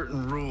 There's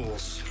certain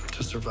rules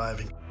to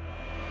surviving.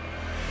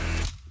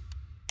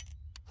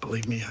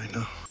 Believe me, I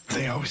know.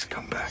 They always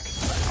come back.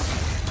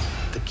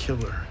 The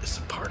killer is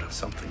a part of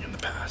something in the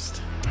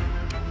past.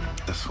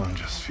 This one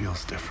just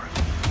feels different.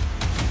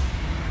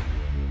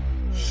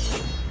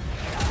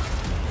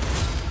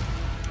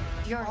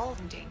 You're all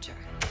in danger.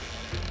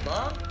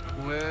 Mom?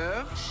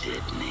 With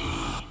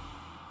Sydney.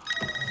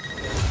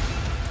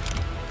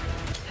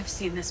 I've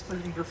seen this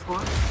movie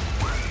before.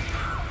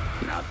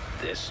 Not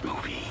this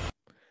movie.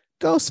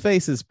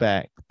 Ghostface is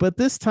back, but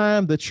this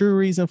time the true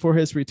reason for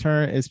his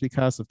return is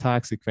because of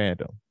toxic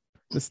fandom.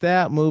 The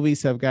stab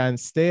movies have gotten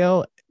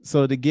stale,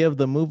 so to give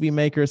the movie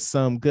makers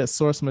some good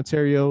source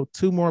material,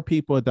 2 more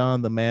people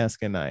donned the mask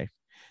and knife.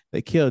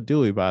 They killed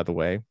Dewey, by the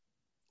way.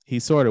 He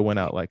sort of went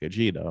out like a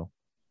G, though.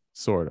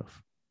 Sort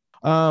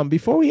of.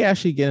 Before we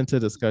actually get into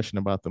discussion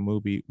about the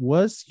movie,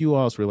 what's you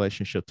all's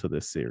relationship to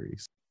this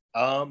series?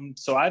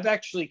 So I've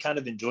actually kind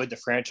of enjoyed the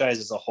franchise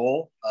as a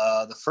whole.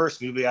 The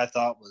first movie I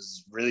thought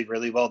was really,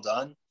 really well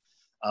done.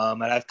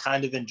 And I've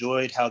kind of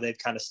enjoyed how they've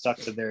kind of stuck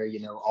to their,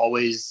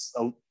 always,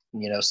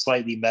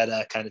 slightly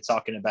meta kind of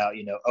talking about,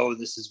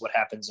 this is what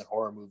happens in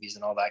horror movies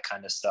and all that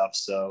kind of stuff.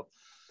 So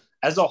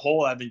as a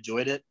whole, I've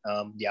enjoyed it.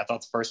 I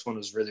thought the first one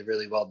was really,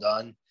 really well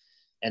done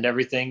and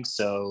everything.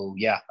 So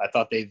yeah, I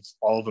thought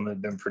all of them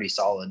have been pretty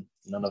solid.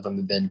 None of them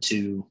have been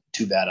too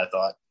bad, I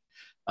thought.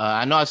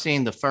 I know I've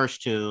seen the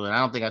first 2, and I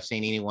don't think I've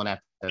seen anyone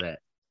after that.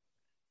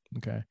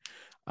 Okay.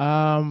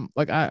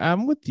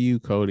 I'm with you,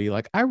 Cody.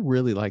 Like, I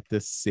really like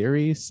this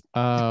series.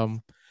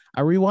 I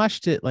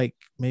rewatched it like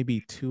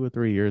maybe 2 or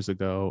 3 years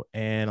ago,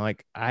 and I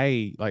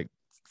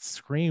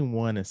Scream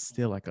 1 is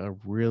still like a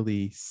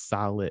really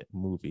solid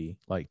movie,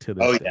 like to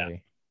this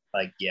day.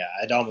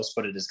 I'd almost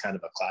put it as kind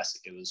of a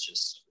classic. It was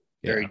just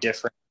very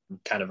different,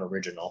 kind of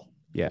original.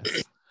 Yes.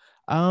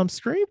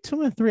 Scream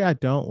 2 and 3 I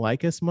don't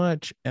like as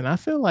much, and I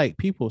feel like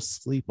people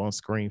sleep on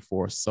Scream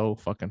 4 so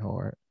fucking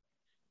hard.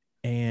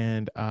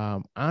 And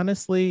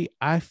honestly,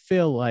 I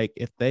feel like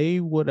if they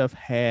would have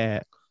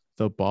had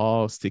the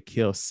balls to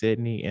kill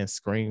Sydney in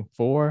Scream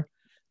 4,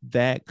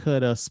 that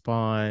could have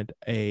spawned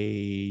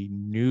a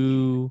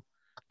new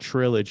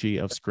trilogy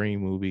of Scream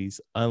movies,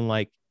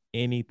 unlike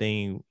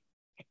anything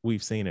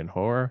we've seen in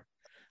horror.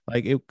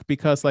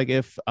 Because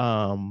if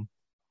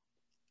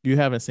you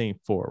haven't seen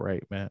 4,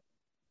 right, Matt?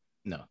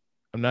 No.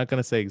 I'm not going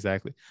to say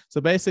exactly.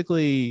 So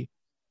basically,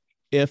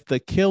 if the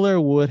killer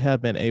would have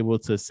been able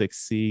to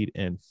succeed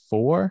in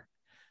 4,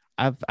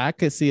 I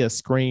could see a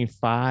Scream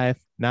 5,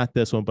 not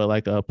this one, but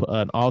like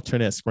an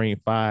alternate Scream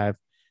 5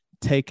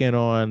 taking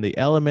on the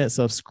elements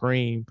of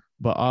Scream,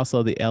 but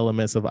also the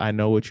elements of I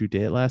Know What You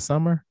Did Last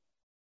Summer.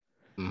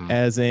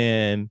 As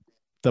in,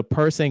 the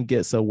person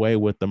gets away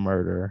with the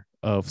murder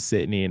of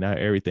Sydney and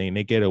everything.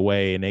 They get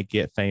away and they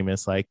get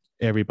famous like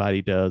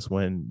everybody does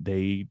when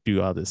they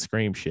do all this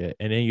Scream shit.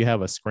 And then you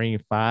have a Scream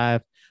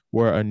 5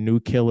 where a new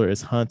killer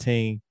is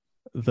hunting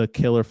the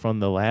killer from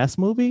the last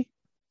movie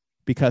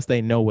because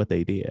they know what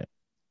they did.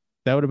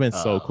 That would have been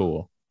so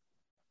cool.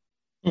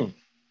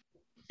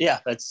 Yeah,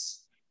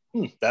 that's I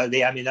mean,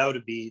 that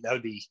would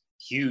be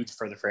huge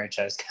for the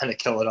franchise, kind of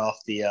killing off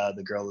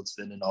the girl that's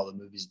been in all the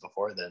movies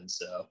before then.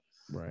 So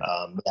right.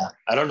 Yeah,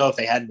 I don't know if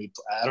they had any.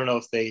 I don't know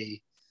if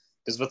they,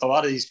 because with a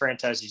lot of these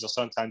franchises, you'll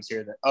sometimes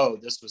hear that, oh,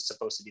 this was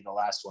supposed to be the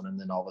last one, and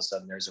then all of a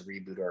sudden there's a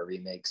reboot or a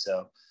remake.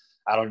 So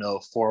I don't know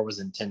if 4 was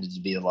intended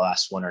to be the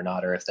last one or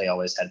not, or if they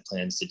always had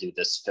plans to do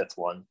this 5th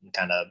one and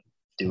kind of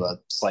do a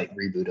slight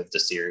reboot of the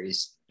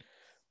series.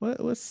 Well, it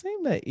would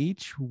seem that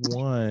each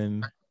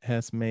one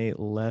has made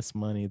less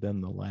money than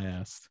the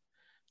last.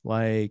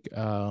 Like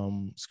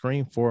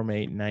Scream 4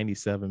 made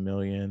 97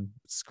 million,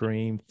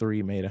 Scream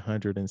 3 made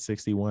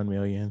 161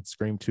 million,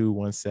 Scream 2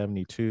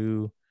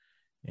 172,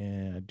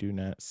 and I do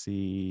not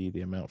see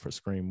the amount for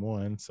Scream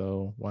 1.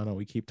 So why don't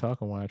we keep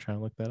talking while I try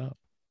and look that up?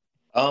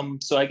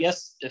 So I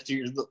guess if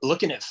you're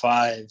looking at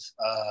 5,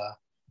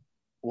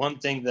 one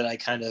thing that I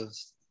kind of,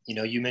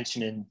 you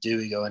mentioned in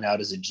Dewey going out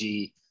as a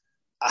G,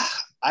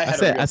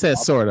 I said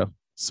sort of.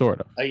 Oh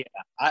yeah,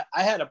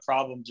 I had a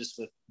problem just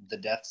with the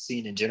death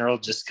scene in general,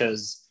 just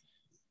because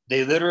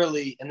they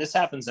literally, and this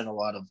happens in a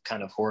lot of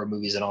kind of horror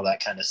movies and all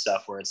that kind of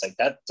stuff, where it's like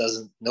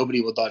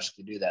nobody would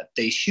logically do that.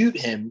 They shoot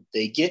him,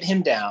 they get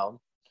him down,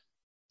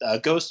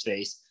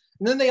 Ghostface,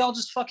 and then they all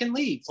just fucking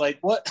leave. Like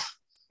what?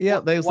 Yeah,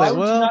 they was like,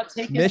 well,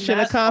 mission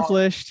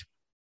accomplished.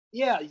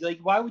 Yeah, like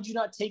why would you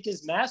not take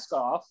his mask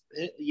off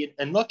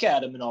and look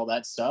at him and all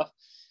that stuff?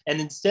 And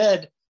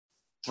instead,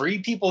 3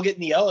 people get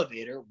in the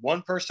elevator,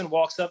 1 person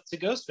walks up to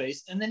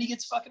Ghostface, and then he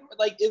gets fucking,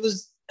 like,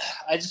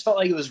 I just felt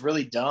like it was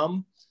really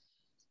dumb.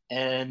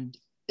 And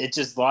it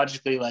just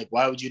logically, like,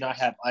 why would you not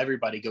have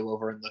everybody go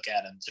over and look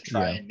at him to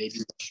try and maybe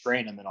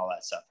restrain him and all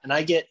that stuff? And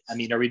I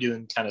mean, are we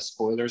doing kind of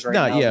spoilers right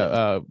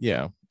now?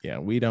 Yeah.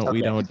 We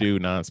don't do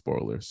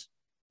non-spoilers.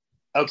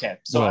 Okay.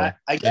 So well,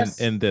 I guess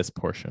in this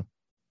portion.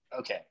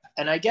 Okay.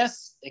 And I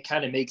guess it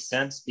kind of makes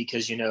sense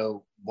because,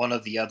 one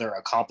of the other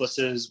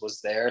accomplices was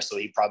there. So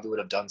he probably would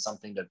have done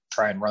something to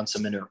try and run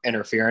some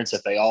interference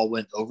if they all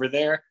went over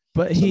there.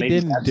 But he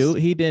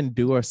didn't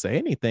do or say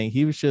anything.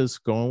 He was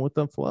just going with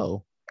the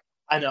flow.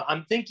 I know.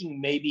 I'm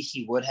thinking maybe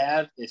he would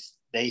have if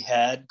they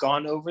had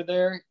gone over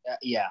there.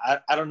 Yeah.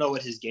 I don't know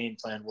what his game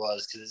plan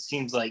was, because it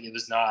seems like it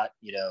was not,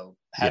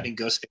 having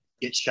Ghostface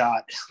get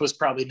shot was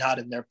probably not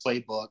in their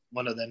playbook.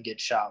 One of them get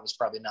shot was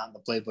probably not in the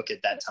playbook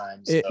at that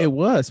time. So. It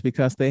was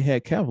because they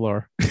had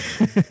Kevlar.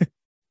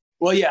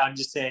 Well, yeah, I'm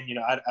just saying,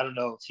 I don't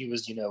know if he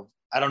was,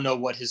 I don't know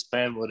what his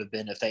plan would have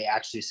been if they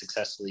actually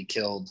successfully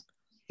killed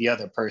the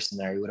other person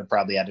there. He would have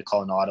probably had to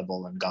call an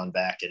audible and gone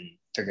back and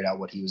figured out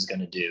what he was going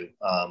to do.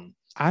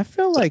 I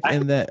feel like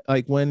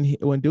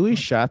when Dewey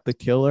shot the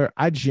killer,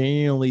 I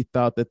genuinely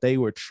thought that they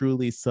were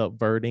truly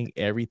subverting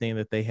everything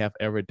that they have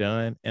ever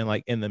done. And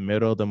like in the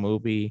middle of the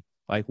movie,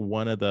 like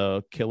one of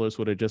the killers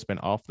would have just been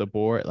off the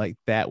board. Like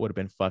that would have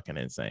been fucking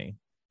insane.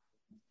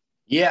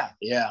 Yeah.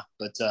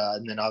 But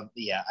and then, I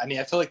mean,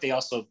 I feel like they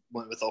also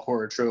went with a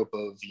horror trope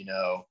of,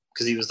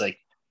 because he was like,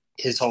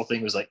 his whole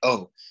thing was like,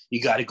 oh,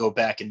 you got to go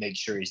back and make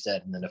sure he's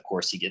dead. And then, of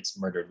course, he gets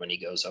murdered when he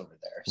goes over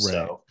there. Right.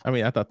 So, I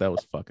mean, I thought that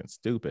was fucking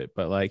stupid,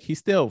 but like he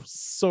still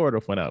sort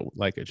of went out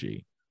like a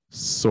G.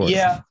 Sort of.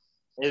 Yeah.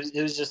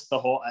 It was just the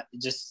whole,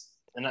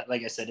 and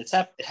like I said, it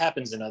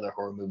happens in other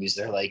horror movies.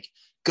 They're like,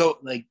 go,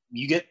 like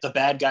you get the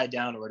bad guy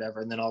down or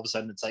whatever. And then all of a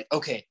sudden it's like,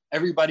 okay,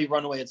 everybody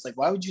run away. It's like,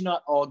 why would you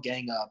not all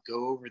gang up,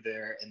 go over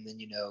there and then,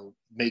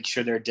 make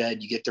sure they're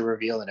dead. You get the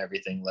reveal and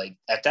everything. Like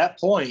at that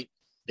point,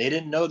 they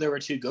didn't know there were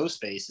 2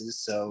 ghost faces.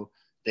 So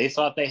they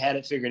thought they had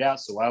it figured out.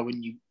 So why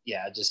wouldn't you?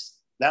 Yeah, just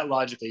that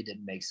logically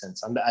didn't make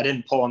sense. I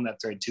didn't pull on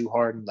that thread too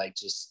hard and like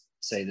just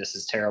say this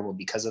is terrible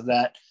because of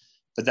that.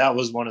 But that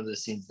was one of the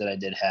scenes that I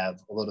did have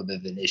a little bit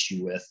of an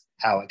issue with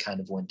how it kind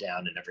of went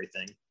down and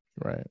everything.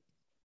 Right.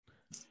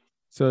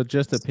 So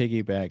just to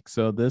piggyback,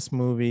 so this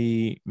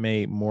movie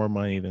made more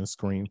money than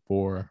Scream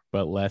 4,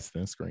 but less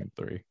than Scream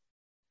 3.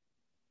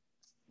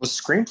 Was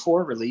Scream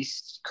 4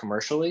 released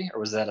commercially, or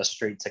was that a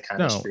straight to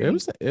kind of stream?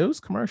 It was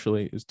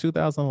commercially. It was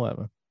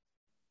 2011.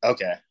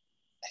 Okay.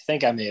 I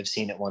think I may have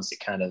seen it once. It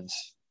kind of,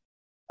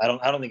 I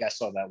don't think I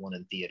saw that one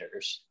in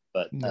theaters.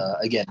 But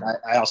again,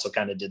 I also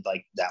kind of did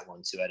like that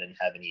one too. I didn't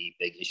have any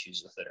big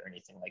issues with it or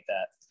anything like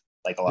that,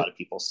 like a lot of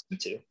people seem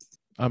to.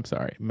 I'm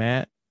sorry,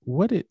 Matt.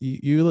 What did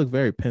you look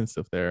very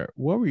pensive there?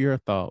 What were your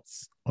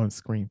thoughts on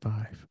Scream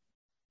 5?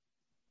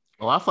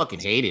 Oh, I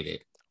fucking hated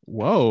it.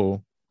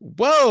 Whoa.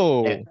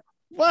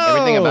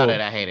 Everything about it,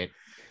 I hated.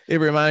 It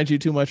reminds you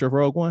too much of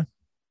Rogue One.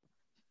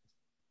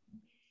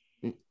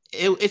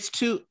 It's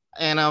too,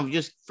 and I'm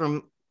just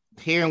from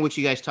hearing what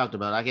you guys talked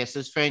about, I guess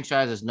this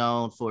franchise is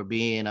known for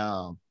being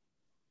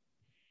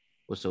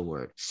what's the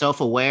word?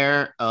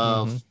 Self-aware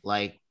of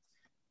like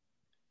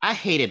I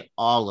hated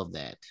all of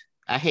that.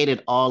 I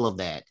hated all of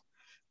that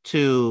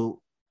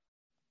to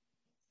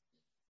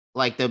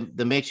like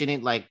the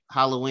mentioning like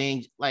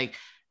Halloween, like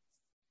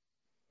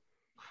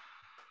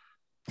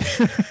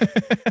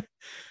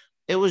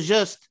it was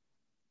just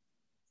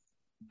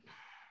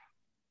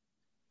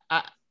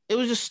it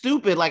was just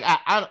stupid. Like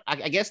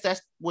I guess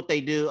that's what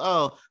they do.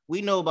 Oh,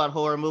 we know about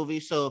horror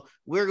movies, so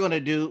we're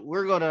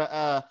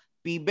gonna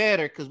be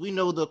better because we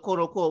know the quote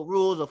unquote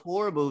rules of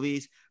horror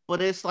movies.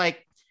 But it's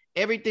like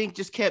everything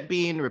just kept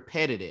being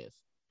repetitive.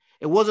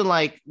 It wasn't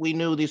like we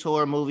knew these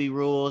horror movie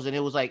rules, and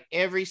it was like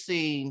every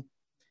scene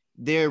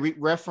they're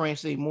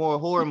referencing more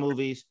horror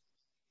movies.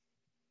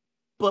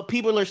 But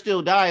people are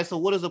still dying. So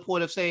what is the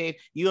point of saying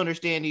you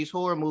understand these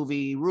horror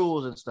movie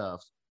rules and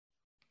stuff?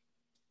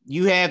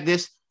 You have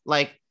this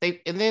like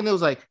and then it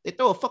was like they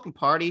throw a fucking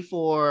party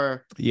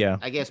for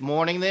I guess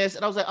mourning this,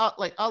 and I was like, oh,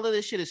 like all of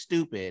this shit is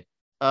stupid.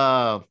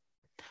 But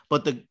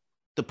the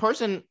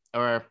person,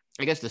 or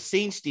I guess the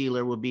scene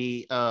stealer would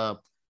be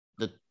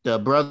the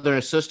brother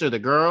and sister, the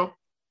girl.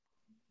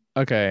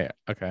 Okay.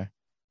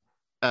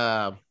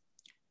 I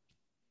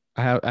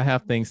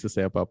have things to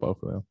say about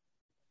both of them.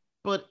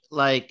 But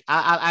like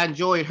I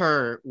enjoyed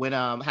her when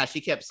how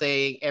she kept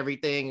saying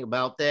everything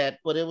about that,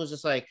 but it was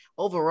just like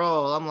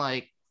overall I'm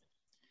like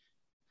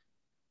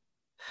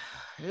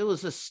it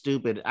was just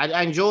stupid.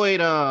 I enjoyed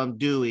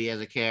Dewey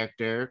as a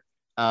character.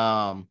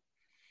 And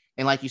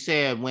like you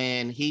said,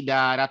 when he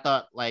died, I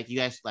thought like you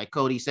guys, like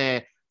Cody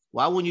said,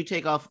 why wouldn't you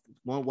take off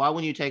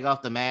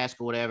the mask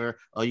or whatever?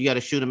 Or you got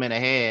to shoot him in the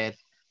head.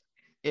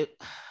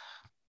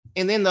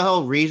 And then the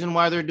whole reason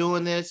why they're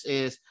doing this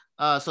is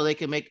so they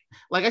can make,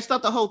 like, I just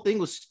thought the whole thing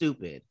was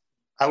stupid.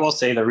 I will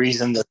say the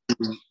reason that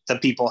the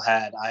people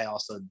had, I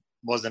also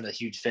wasn't a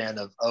huge fan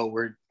of.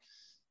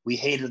 We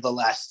hated the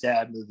Last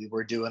Stab movie.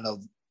 We're doing a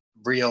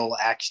real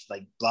action,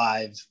 like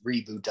live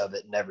reboot of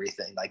it and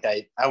everything. Like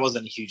I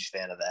wasn't a huge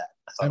fan of that.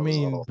 I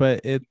mean,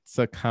 but it's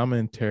a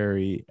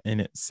commentary in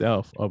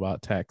itself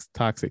about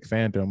toxic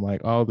fandom,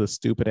 like all the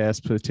stupid ass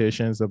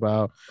petitions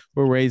about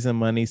we're raising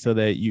money so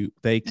that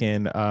they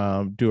can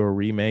do a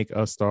remake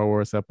of Star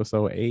Wars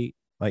Episode 8,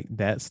 like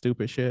that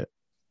stupid shit.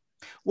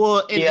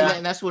 Well,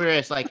 and that's where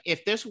it's like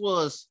if this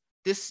was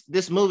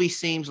this movie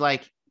seems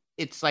like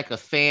it's like a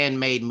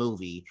fan-made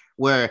movie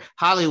where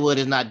Hollywood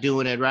is not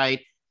doing it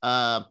right.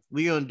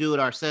 We're gonna do it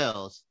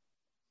ourselves.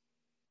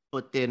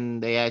 But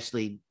then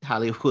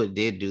Hollywood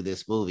did do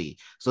this movie.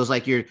 So it's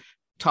like you're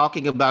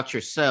talking about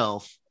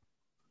yourself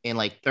in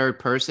like third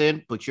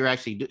person, but you're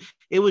actually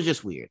it was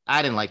just weird.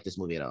 I didn't like this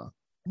movie at all.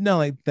 No,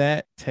 like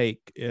that take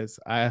is,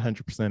 I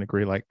 100%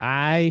 agree. Like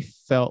I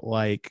felt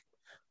like,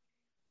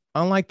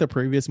 unlike the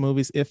previous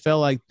movies, it felt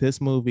like this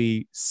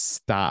movie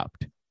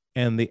stopped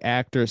and the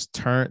actors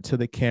turned to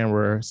the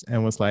cameras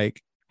and was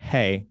like,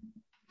 hey,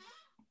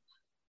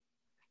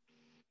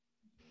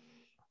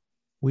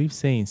 we've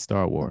seen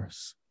Star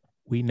Wars.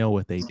 We know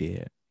what they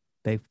did.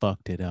 They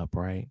fucked it up,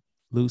 right?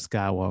 Luke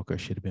Skywalker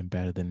should have been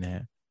better than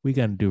that. We're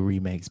going to do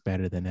remakes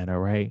better than that, all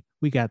right?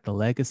 We got the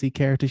legacy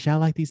characters. Y'all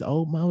like these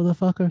old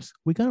motherfuckers?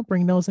 We're going to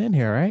bring those in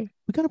here, right?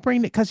 We're going to bring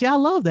it because y'all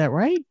love that,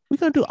 right? We're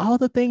going to do all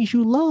the things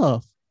you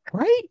love,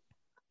 right?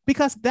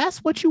 Because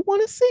that's what you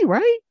want to see,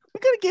 right?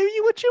 We're going to give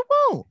you what you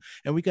want.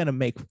 And we're going to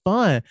make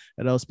fun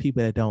of those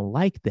people that don't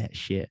like that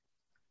shit.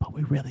 But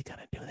we're really going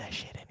to do that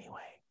shit anyway.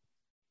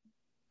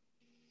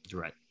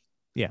 Right.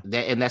 Yeah.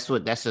 That's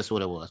just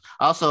what it was.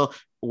 Also,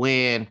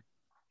 when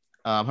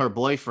her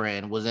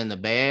boyfriend was in the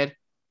bed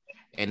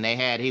and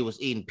he was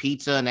eating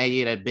pizza and they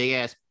had a big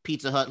ass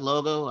Pizza Hut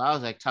logo, I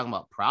was like talking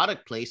about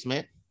product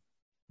placement.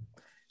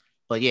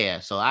 But yeah,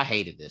 so I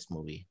hated this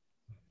movie.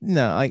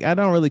 No, like I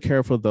don't really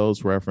care for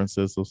those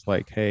references. It's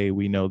like, hey,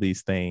 we know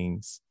these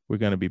things. We're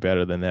going to be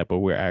better than that, but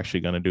we're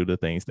actually going to do the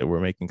things that we're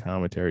making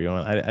commentary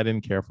on. I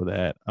didn't care for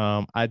that.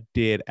 I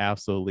did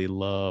absolutely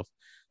love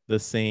the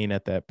scene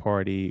at that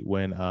party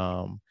when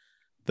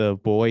the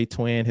boy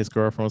twin, his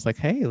girlfriend, was like,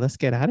 hey, let's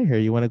get out of here.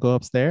 You want to go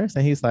upstairs?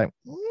 And he's like,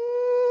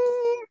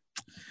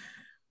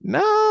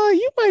 no,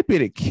 you might be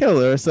the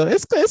killer. So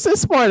it's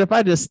smart if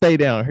I just stay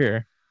down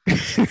here.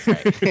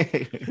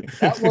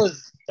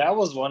 That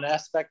was one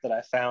aspect that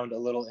I found a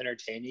little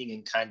entertaining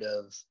and kind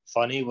of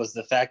funny, was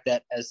the fact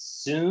that as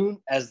soon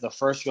as the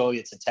first girl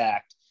gets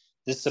attacked,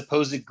 this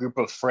supposed group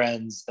of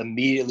friends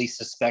immediately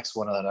suspects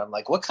one another. I'm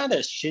like, what kind of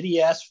shitty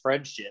ass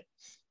friendship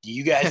do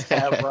you guys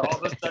have where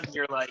all of a sudden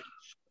you're like,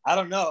 I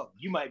don't know,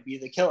 you might be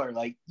the killer.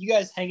 Like, you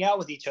guys hang out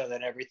with each other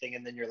and everything,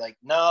 and then you're like,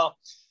 no,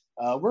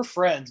 we're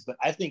friends, but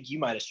I think you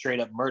might have straight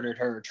up murdered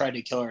her or tried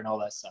to kill her and all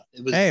that stuff.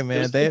 Hey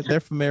man, they're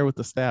familiar with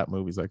the stab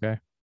movies, okay?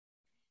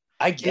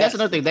 I guess that's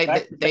another thing.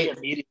 They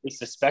immediately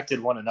suspected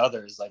one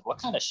another. Is like, what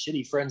kind of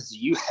shitty friends do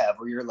you have?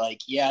 Where you're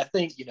like, yeah, I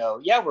think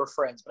we're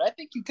friends, but I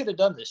think you could have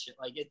done this shit.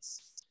 Like,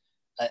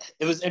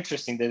 it was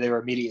interesting that they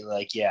were immediately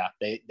like, yeah,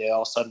 they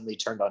all suddenly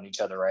turned on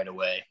each other right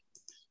away.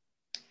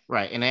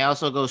 Right, and they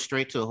also go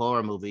straight to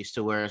horror movies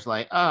to where it's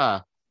like,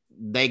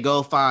 they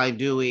go find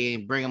Dewey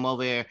and bring him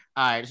over here.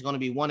 All right, it's going to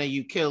be one of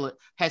you kill it.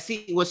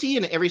 Was he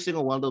in every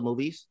single one of the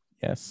movies?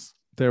 Yes.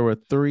 There were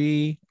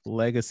 3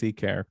 legacy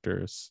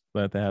characters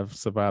that have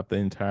survived the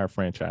entire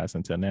franchise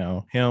until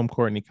now. Him,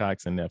 Courtney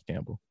Cox, and Nev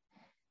Campbell.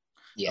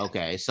 Yeah.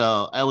 Okay,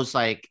 so I was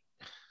like,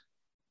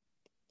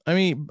 I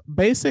mean,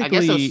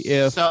 basically,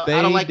 if so they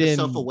I don't like the didn't,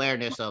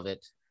 self-awareness of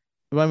it.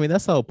 I mean,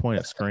 that's the whole point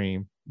of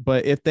Scream.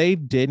 But if they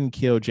didn't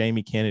kill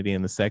Jamie Kennedy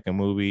in the second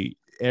movie,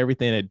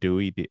 everything that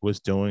Dewey was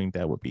doing,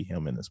 that would be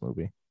him in this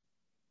movie.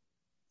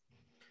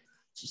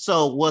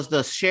 So was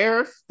the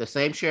sheriff the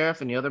same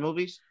sheriff in the other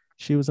movies?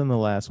 She was in the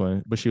last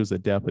one, but she was a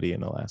deputy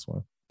in the last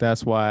one.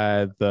 That's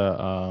why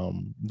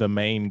the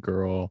main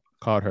girl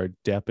called her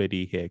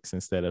Deputy Hicks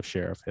instead of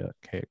Sheriff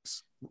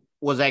Hicks.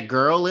 Was that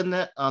girl in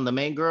the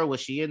main girl? Was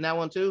she in that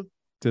one too?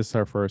 This is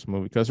her first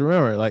movie. Because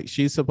remember, like,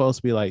 she's supposed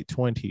to be like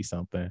 20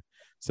 something.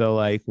 So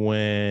like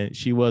when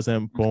she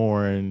wasn't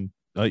born,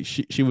 like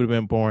she would have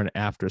been born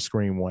after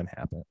Scream 1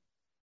 happened.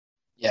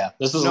 Yeah,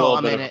 this is a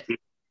little bit of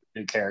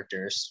new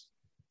characters.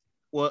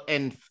 Well,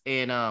 in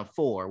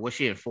 4, was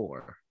she in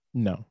 4?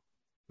 No,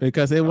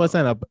 because it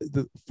wasn't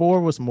the 4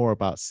 was more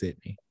about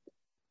Sydney.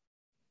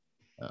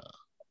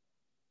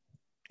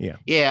 Yeah.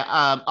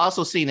 Yeah.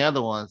 Also seen the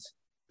other ones.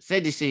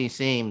 Sydney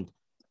seemed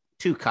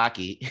too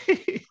cocky.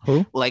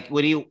 Who? Like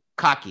when he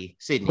cocky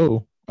Sydney.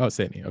 Who? Oh,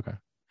 Sydney. Okay.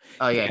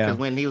 Oh yeah, because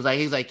when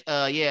he's like,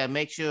 yeah,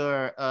 make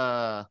sure,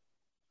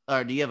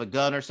 or do you have a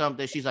gun or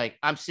something? She's like,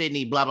 I'm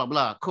Sydney, blah blah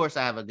blah. Of course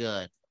I have a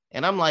gun,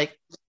 and I'm like,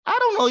 I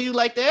don't know you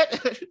like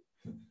that.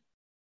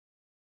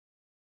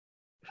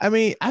 I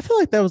mean, I feel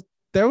like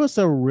there was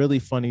a really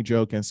funny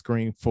joke in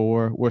Scream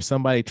 4 where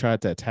somebody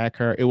tried to attack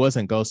her. It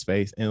wasn't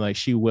Ghostface, and like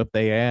she whipped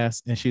their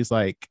ass, and she's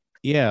like,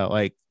 yeah,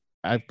 like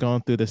I've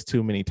gone through this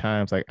too many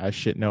times. Like I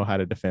should know how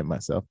to defend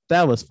myself.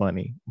 That was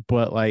funny.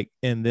 But like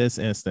in this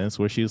instance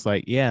where she was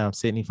like, yeah, I'm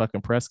Sydney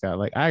fucking Prescott.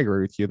 Like I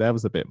agree with you. That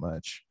was a bit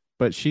much.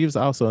 But she was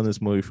also in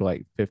this movie for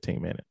like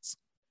 15 minutes.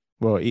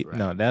 Well, right.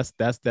 No,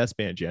 that's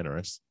being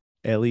generous.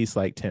 At least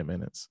like 10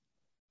 minutes.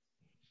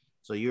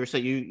 So you were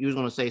saying you was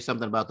going to say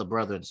something about the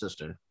brother and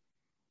sister.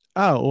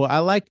 Oh, well, I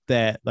like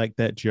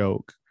that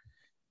joke.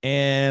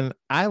 And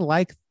I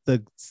like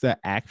the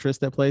actress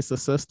that plays the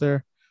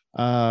sister.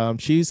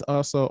 She's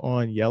also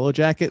on Yellow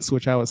Jackets,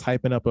 which I was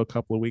hyping up a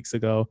couple of weeks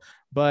ago.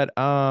 But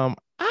I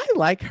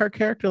like her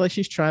character. Like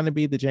she's trying to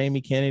be the Jamie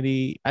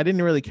Kennedy. I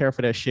didn't really care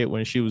for that shit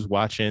when she was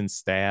watching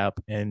Stab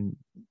and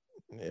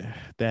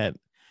that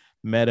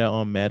meta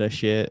on meta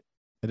shit.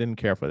 I didn't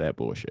care for that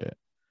bullshit.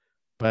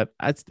 But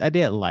I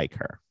did like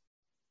her.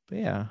 But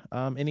yeah.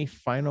 Any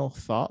final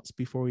thoughts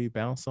before we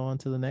bounce on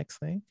to the next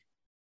thing?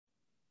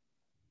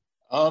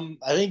 I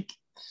think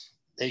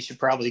they should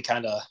probably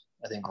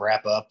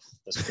wrap up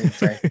the Scream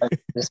franchise at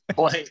this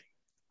point.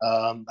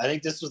 I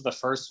think this was the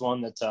first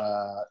one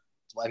that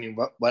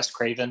Wes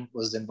Craven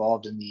was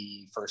involved in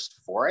the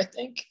first 4, I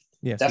think.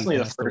 Yes, definitely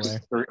the first.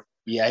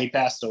 Yeah, he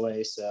passed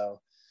away. So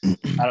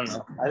I don't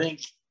know. I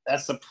think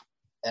that's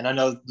and I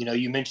know,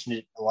 you mentioned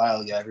it a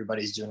while ago,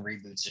 everybody's doing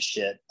reboots of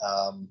shit.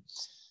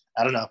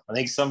 I don't know. I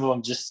think some of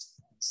them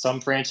some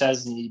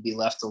franchises need to be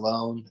left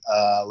alone.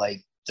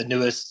 Like the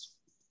newest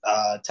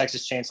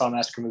Texas Chainsaw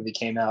Massacre movie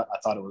came out. I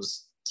thought it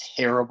was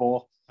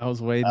terrible. I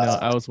was waiting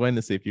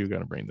to see if you were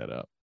going to bring that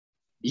up.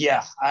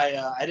 Yeah,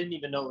 I didn't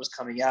even know it was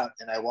coming out,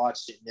 and I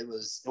watched it, and it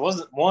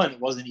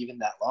wasn't even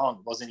that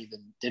long.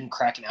 Didn't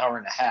crack an hour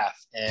and a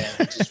half, and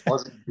it just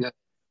wasn't good.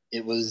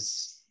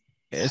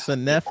 It's a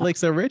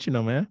Netflix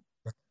original, man.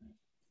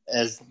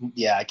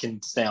 I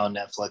can stay on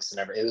Netflix and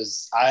everything. It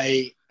was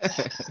I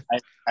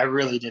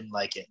really didn't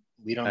like it.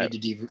 We don't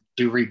need to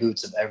do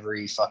reboots of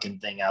every fucking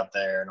thing out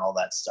there and all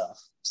that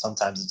stuff.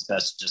 Sometimes it's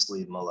best to just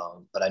leave them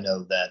alone. But I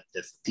know that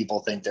if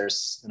people think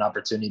there's an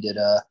opportunity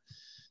to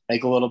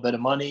make a little bit of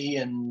money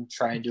and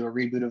try and do a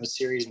reboot of a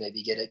series,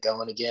 maybe get it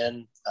going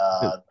again.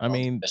 I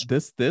mean,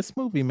 this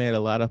movie made a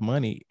lot of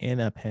money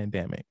in a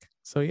pandemic.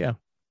 So yeah.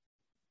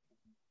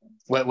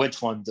 Which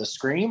one? The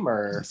Scream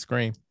or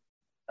Scream?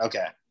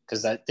 Okay.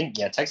 Because I think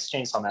Texas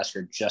Chainsaw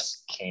Massacre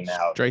just came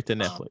out straight to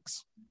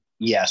Netflix.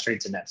 Straight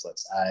to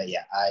Netflix.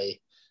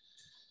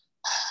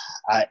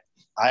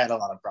 I had a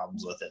lot of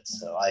problems with it,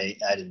 so I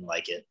didn't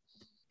like it.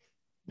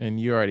 And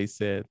you already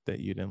said that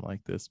you didn't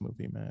like this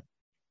movie, Matt.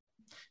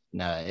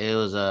 No, it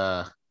was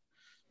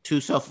too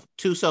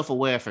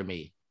self-aware for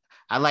me.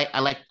 I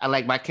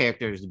like my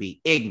characters to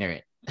be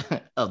ignorant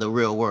of the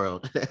real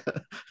world.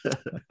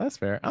 That's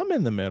fair. I'm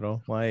in the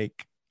middle.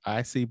 Like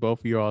I see both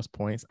of y'all's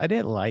points. I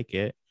didn't like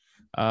it.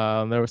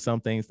 There were some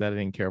things that I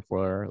didn't care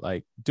for.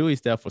 Like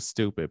Dewey's death was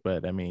stupid,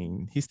 but I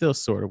mean, he still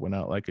sort of went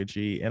out like a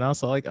G. And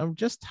also, like, I'm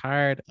just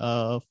tired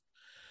of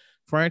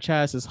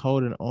franchises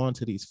holding on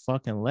to these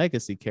fucking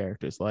legacy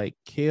characters. Like,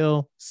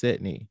 kill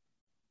Sydney,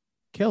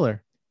 kill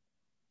her.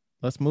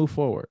 Let's move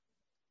forward.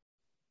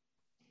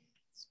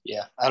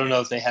 Yeah, I don't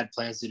know if they had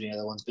plans to do any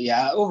other ones, but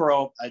yeah,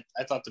 overall,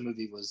 I thought the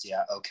movie was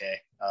okay.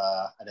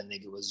 I didn't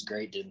think it was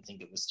great. Didn't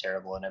think it was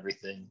terrible and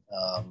everything.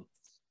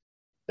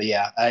 But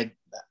yeah, I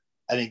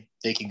I think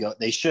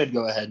they should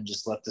go ahead and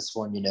just let this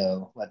one,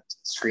 let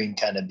Scream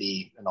kind of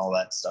be and all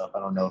that stuff. I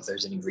don't know if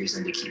there's any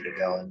reason to keep it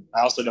going.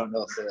 I also don't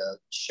know if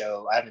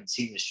I haven't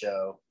seen the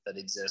show that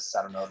exists.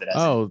 I don't know if it has.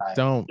 Oh,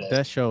 don't.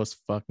 That show is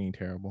fucking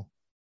terrible.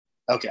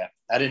 Okay.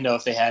 I didn't know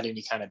if they had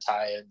any kind of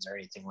tie-ins or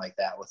anything like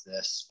that with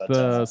this. But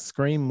the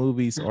Scream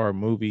movies are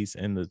movies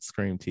in the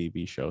Scream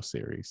TV show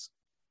series.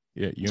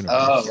 Yeah, universe.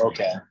 Oh,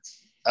 okay.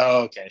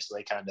 Oh, okay. So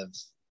they kind of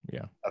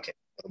Okay,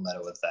 a little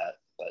meta with that,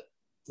 but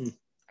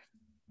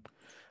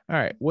all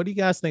right. What do you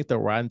guys think the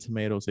Rotten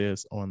Tomatoes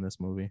is on this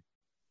movie?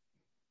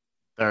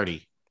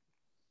 30.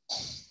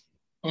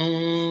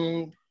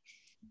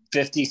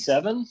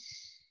 57.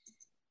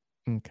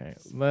 Okay,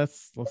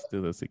 let's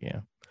do this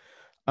again.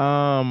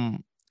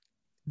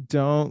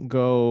 Don't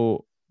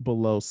go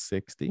below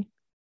 60.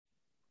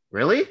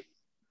 Really?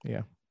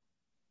 Yeah.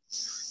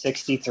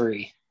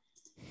 63.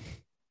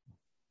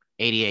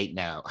 88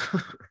 now.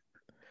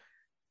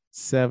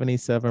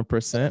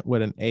 77%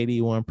 with an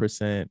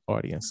 81%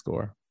 audience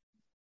score.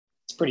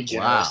 It's pretty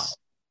generous. Wow.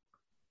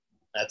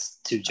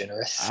 That's too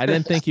generous. I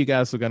didn't think you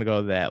guys were going to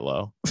go that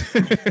low.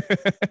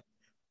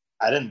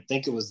 I didn't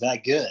think it was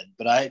that good,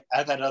 but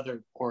I've had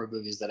other horror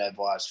movies that I've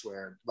watched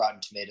where Rotten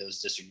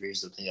Tomatoes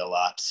disagrees with me a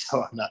lot,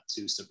 so I'm not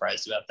too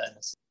surprised about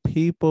that.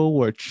 People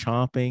were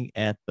chomping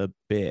at the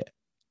bit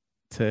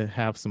to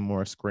have some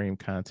more Scream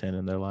content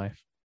in their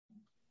life.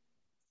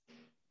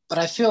 But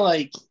I feel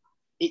like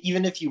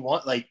even if you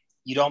want, like,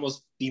 you'd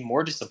almost be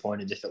more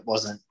disappointed if it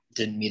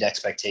didn't meet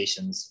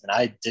expectations. And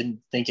I didn't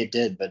think it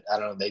did, but I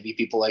don't know, maybe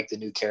people like the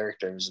new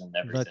characters and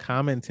everything. The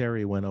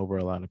commentary went over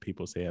a lot of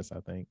people's heads, I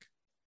think.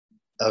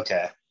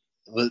 Okay.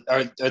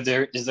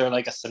 Is there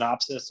like a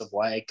synopsis of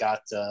why it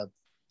got a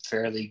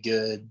fairly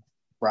good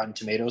Rotten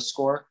Tomatoes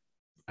score?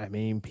 I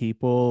mean,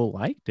 people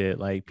liked it.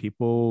 Like,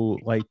 people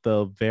like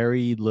the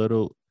very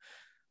little,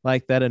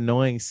 like that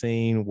annoying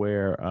scene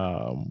where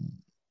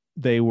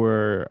they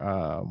were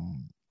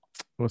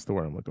what's the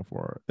word I'm looking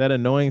for? That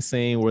annoying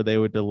scene where they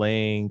were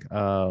delaying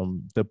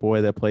the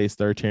boy that plays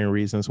 13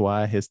 Reasons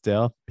Why, his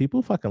death.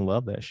 People fucking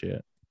love that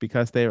shit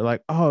because they're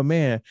like, oh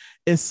man,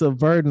 it's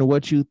subverting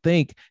what you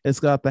think it's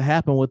got to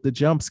happen with the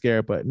jump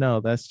scare. But no,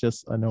 that's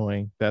just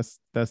annoying. That's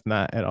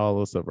not at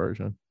all a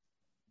subversion.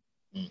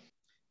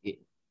 Yeah.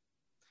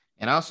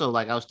 And also,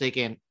 like, I was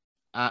thinking,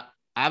 I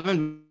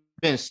haven't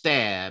been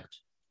stabbed,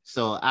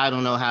 so I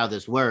don't know how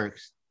this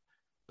works.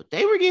 But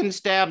they were getting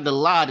stabbed a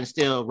lot and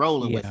still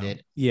rolling with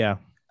it. Yeah.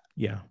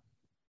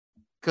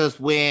 Because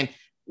when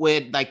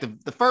like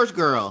the first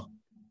girl,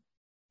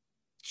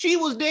 she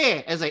was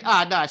dead. I was like,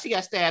 nah, she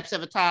got stabbed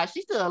 7 times.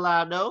 She's still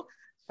alive though.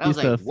 I was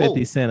like,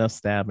 50 Cent of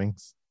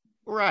stabbings.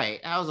 Right.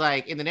 I was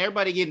like, and then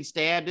everybody getting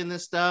stabbed in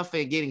this stuff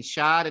and getting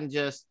shot and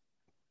just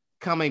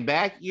coming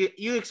back.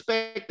 You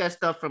expect that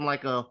stuff from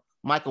like a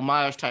Michael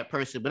Myers type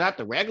person, but not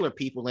the regular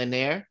people in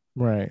there.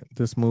 Right.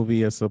 This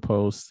movie is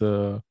supposed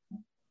to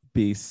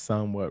be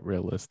somewhat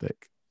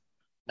realistic.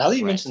 Now that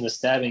you mentioned the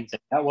stabbing thing,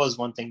 that was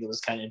one thing that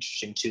was kind of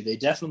interesting too. They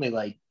definitely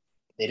went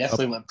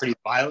pretty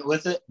violent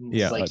with it.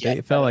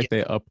 They felt like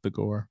they upped the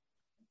gore.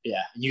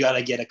 Yeah, you got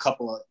to get a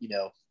couple of,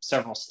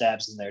 several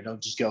stabs in there.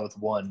 Don't just go with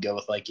one. Go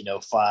with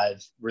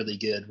 5 really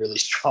good, really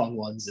strong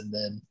ones, and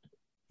then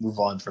move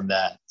on from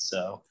that.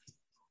 So,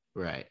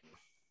 right.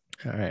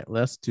 All right,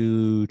 let's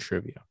do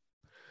trivia.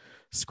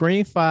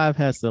 Scream 5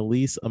 has the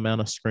least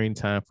amount of screen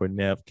time for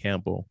Neve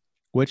Campbell.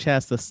 Which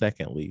has the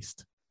second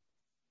least?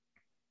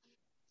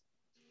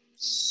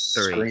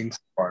 Scream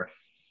 4.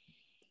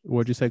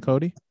 What'd you say,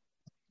 Cody?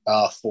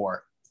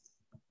 4.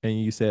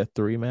 And you said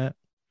 3, Matt?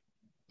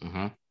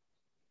 Mm-hmm.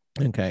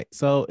 Okay,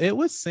 so it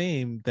would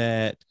seem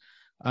that,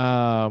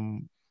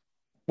 so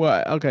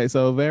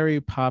a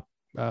very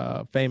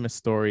famous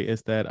story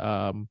is that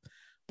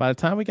by the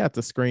time we got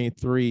to Scream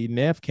 3,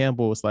 Neve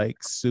Campbell was like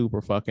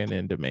super fucking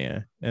in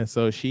demand. And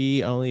so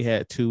she only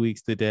had 2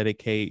 weeks to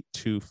dedicate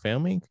to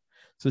filming.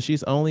 So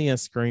she's only in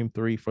Scream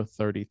 3 for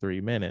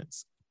 33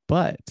 minutes.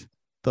 But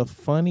the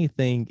funny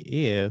thing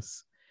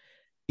is,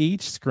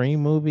 each Scream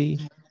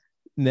movie,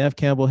 Neve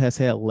Campbell has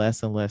had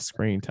less and less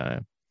screen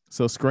time.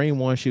 So Scream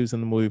 1, she was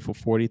in the movie for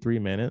 43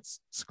 minutes.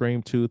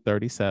 Scream 2,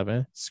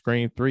 37.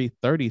 Scream 3,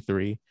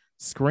 33.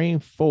 Scream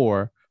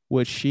 4,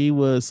 which she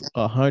was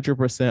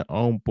 100%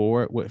 on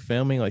board with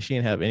filming. Like, she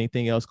didn't have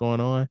anything else going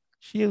on.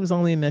 She was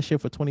only in that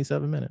shit for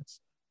 27 minutes.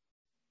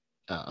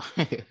 Oh.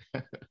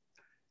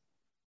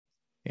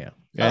 Yeah.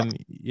 And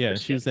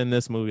she was in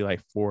this movie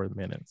like 4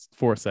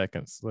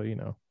 seconds. So,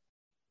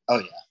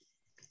 Oh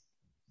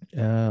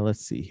yeah. Let's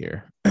see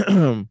here.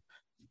 Okay.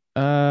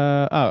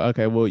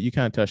 Well, you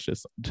kind of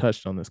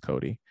touched on this,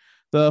 Cody.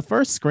 The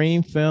first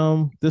Scream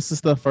film, this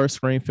is the first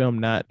Scream film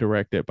not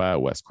directed by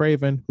Wes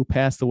Craven, who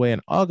passed away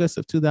in August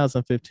of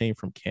 2015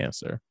 from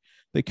cancer.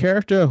 The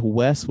character of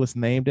Wes was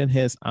named in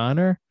his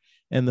honor,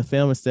 and the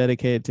film is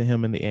dedicated to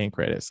him in the end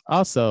credits.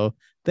 Also,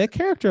 that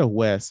character of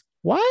Wes,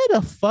 why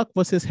the fuck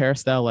was his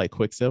hairstyle like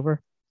Quicksilver?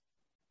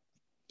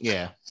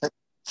 Yeah.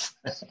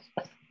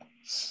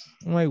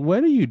 I'm like,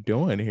 what are you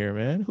doing here,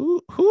 man?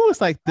 Who was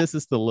like, this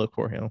is the look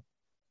for him?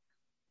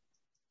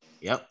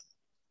 Yep.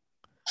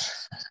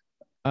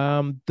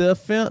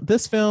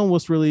 This film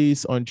was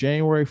released on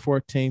January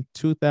 14th,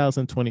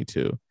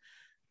 2022.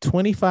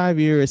 25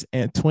 years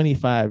and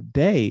 25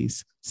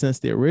 days since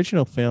the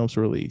original film's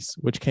release,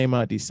 which came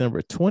out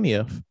December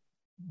 20th,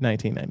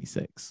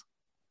 1996.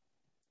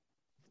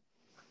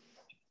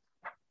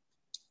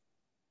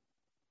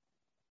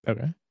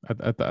 Okay.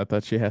 I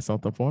thought she had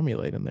something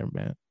formulated in there,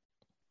 man.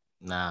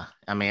 Nah,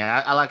 I mean,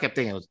 I kept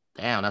thinking,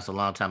 damn, that's a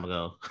long time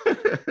ago.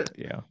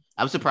 Yeah.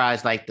 I'm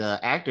surprised, like, the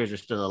actors are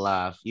still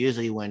alive.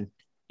 Usually when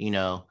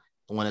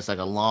it's like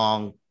a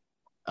long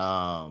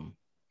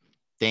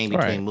thing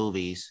between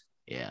movies.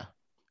 Yeah.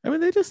 I mean,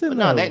 they just in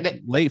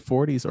the late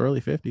 40s, early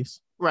 50s.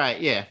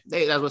 Right. Yeah. I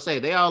was gonna say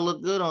they all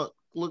look good.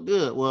 Look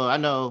good. Well, I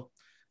know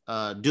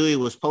Dewey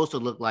was supposed to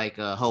look like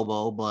a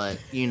hobo, but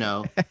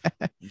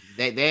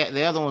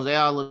the other ones, they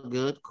all look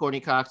good.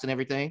 Courtney Cox and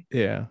everything.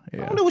 Yeah. I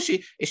don't know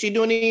is she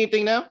doing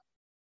anything now?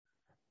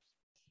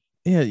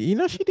 Yeah,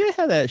 she did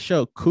have that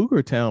show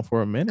Cougar Town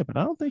for a minute, but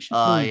I don't think she's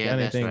really got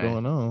anything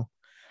going on.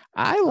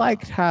 I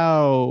liked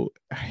how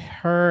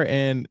her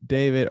and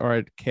David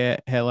Arquette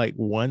had like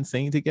one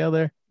scene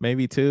together,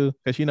 maybe two,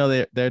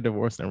 because they're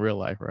divorced in real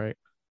life, right?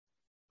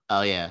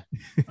 Oh yeah.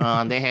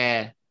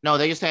 They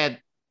just had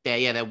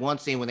that one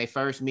scene when they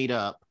first meet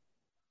up.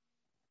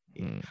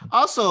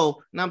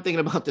 Also, now I'm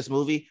thinking about this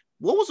movie.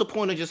 What was the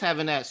point of just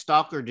having that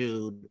stalker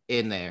dude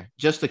in there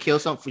just to kill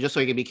something, just so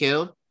he could be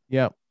killed?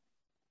 Yep.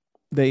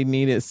 They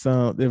needed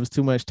there was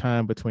too much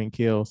time between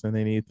kills and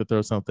they needed to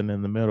throw something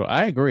in the middle.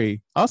 I agree.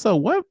 Also,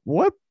 what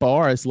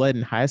bar is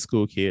letting high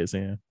school kids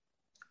in?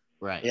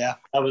 Right. Yeah,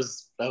 that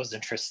was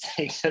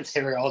interesting.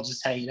 They were all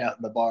just hanging out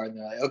in the bar and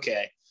they're like,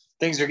 okay,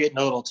 things are getting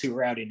a little too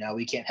rowdy now.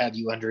 We can't have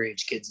you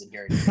underage kids in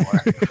here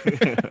anymore.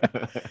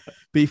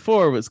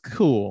 Before it was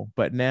cool,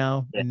 but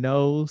now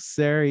no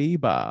sorry,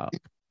 Bob.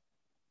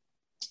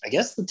 I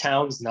guess the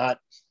town's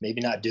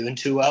maybe not doing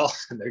too well,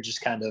 and they're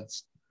just kind of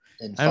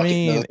I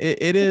mean,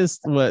 it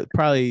is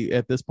probably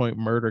at this point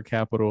murder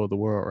capital of the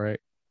world, right?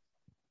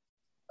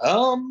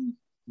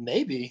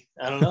 Maybe.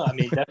 I don't know. I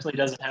mean, it definitely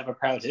doesn't have a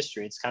proud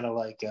history. It's kind of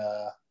like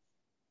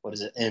what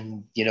is it?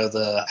 And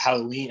the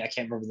Halloween, I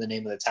can't remember the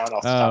name of the town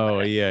off the top of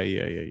my head.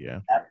 Yeah.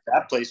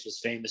 That place was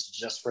famous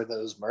just for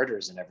those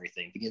murders and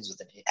everything. It begins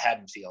with an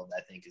Haddonfield,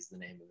 I think is the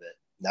name of it.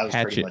 That was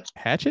pretty much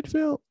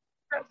Hatchetfield?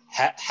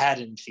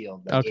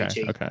 Haddonfield. Like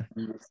okay.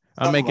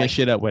 I'm making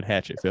shit up with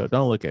Hatchetfield.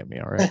 Don't look at me,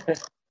 all right?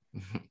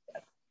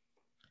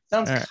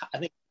 Sounds right. I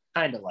think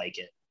kind of like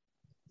it.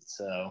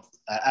 So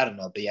I don't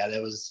know, but yeah,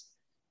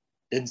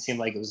 didn't seem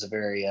like it was a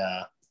very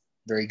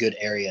very good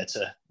area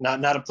to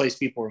not a place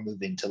people were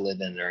moving to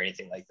live in or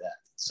anything like that.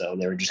 So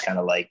they were just kind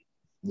of like,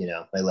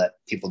 they let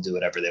people do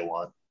whatever they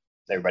want.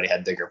 Everybody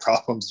had bigger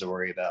problems to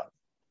worry about.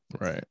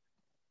 Right.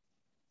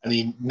 I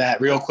mean,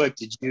 Matt, real quick,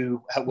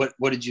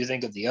 what did you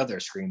think of the other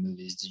Scream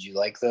movies? Did you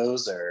like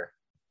those, or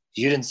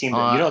you didn't seem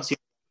you don't see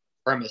the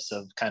premise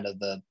of kind of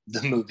the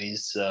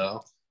movies?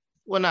 So,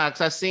 well, no,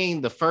 because I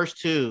seen the first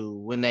two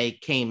when they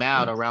came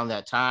out around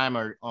that time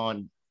or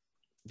on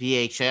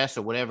VHS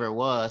or whatever it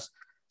was.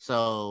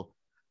 So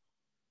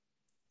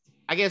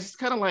I guess it's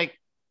kind of like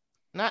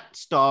not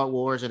Star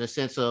Wars in a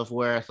sense of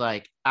where it's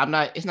like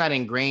it's not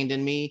ingrained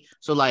in me.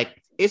 So like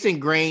it's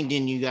ingrained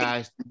in you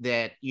guys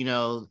that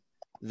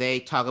they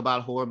talk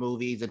about horror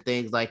movies and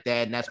things like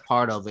that, and that's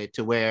part of it.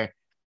 To where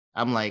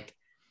I'm like,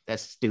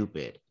 that's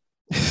stupid.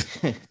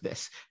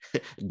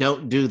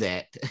 Don't do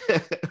that.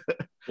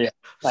 Yeah.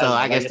 So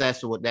I guess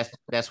that's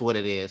what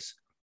it is.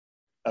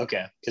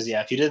 Okay, because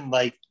if you didn't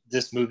like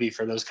this movie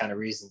for those kind of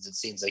reasons, it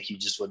seems like you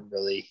just wouldn't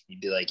really.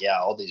 You'd be like, yeah,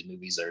 all these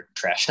movies are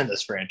trash in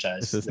this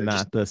franchise. This is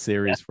not the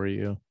series for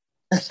you,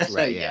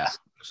 right? Yeah.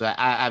 So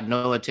I have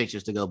no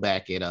intentions to go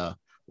back and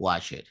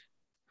watch it.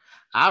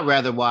 I'd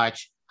rather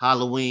watch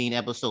Halloween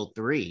episode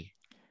 3.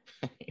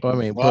 Well, I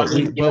mean,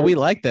 but we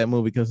like that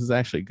movie because it's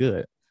actually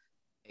good.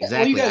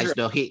 Exactly. Well, you guys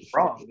are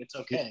wrong. It's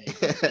okay.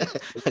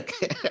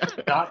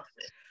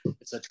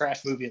 It's a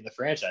trash movie in the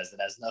franchise that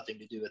has nothing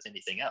to do with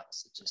anything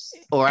else. It just,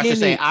 or I should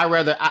say, I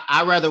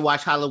rather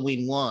watch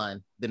Halloween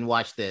 1 than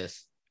watch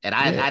this, and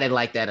I didn't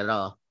like that at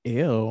all.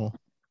 Ew,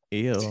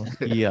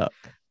 yuck.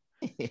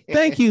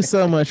 Thank you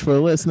so much for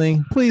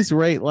listening. Please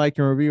rate, like,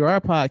 and review our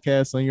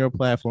podcast on your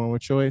platform of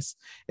choice.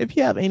 If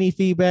you have any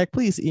feedback,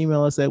 please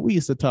email us at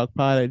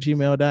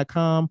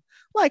weusedtotalkpod@gmail.com.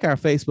 Like our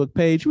Facebook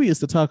page, We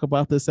Used to Talk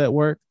About This at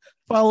Work.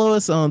 Follow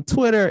us on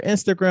Twitter,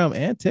 Instagram,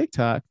 and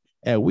TikTok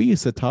at We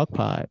Used to Talk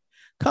Pod.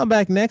 Come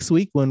back next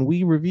week when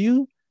we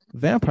review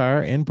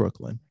Vampire in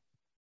Brooklyn.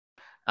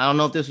 I don't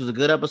know if this was a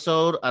good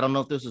episode. I don't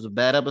know if this was a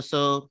bad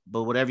episode,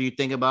 but whatever you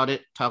think about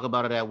it, talk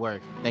about it at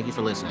work. Thank you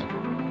for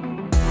listening.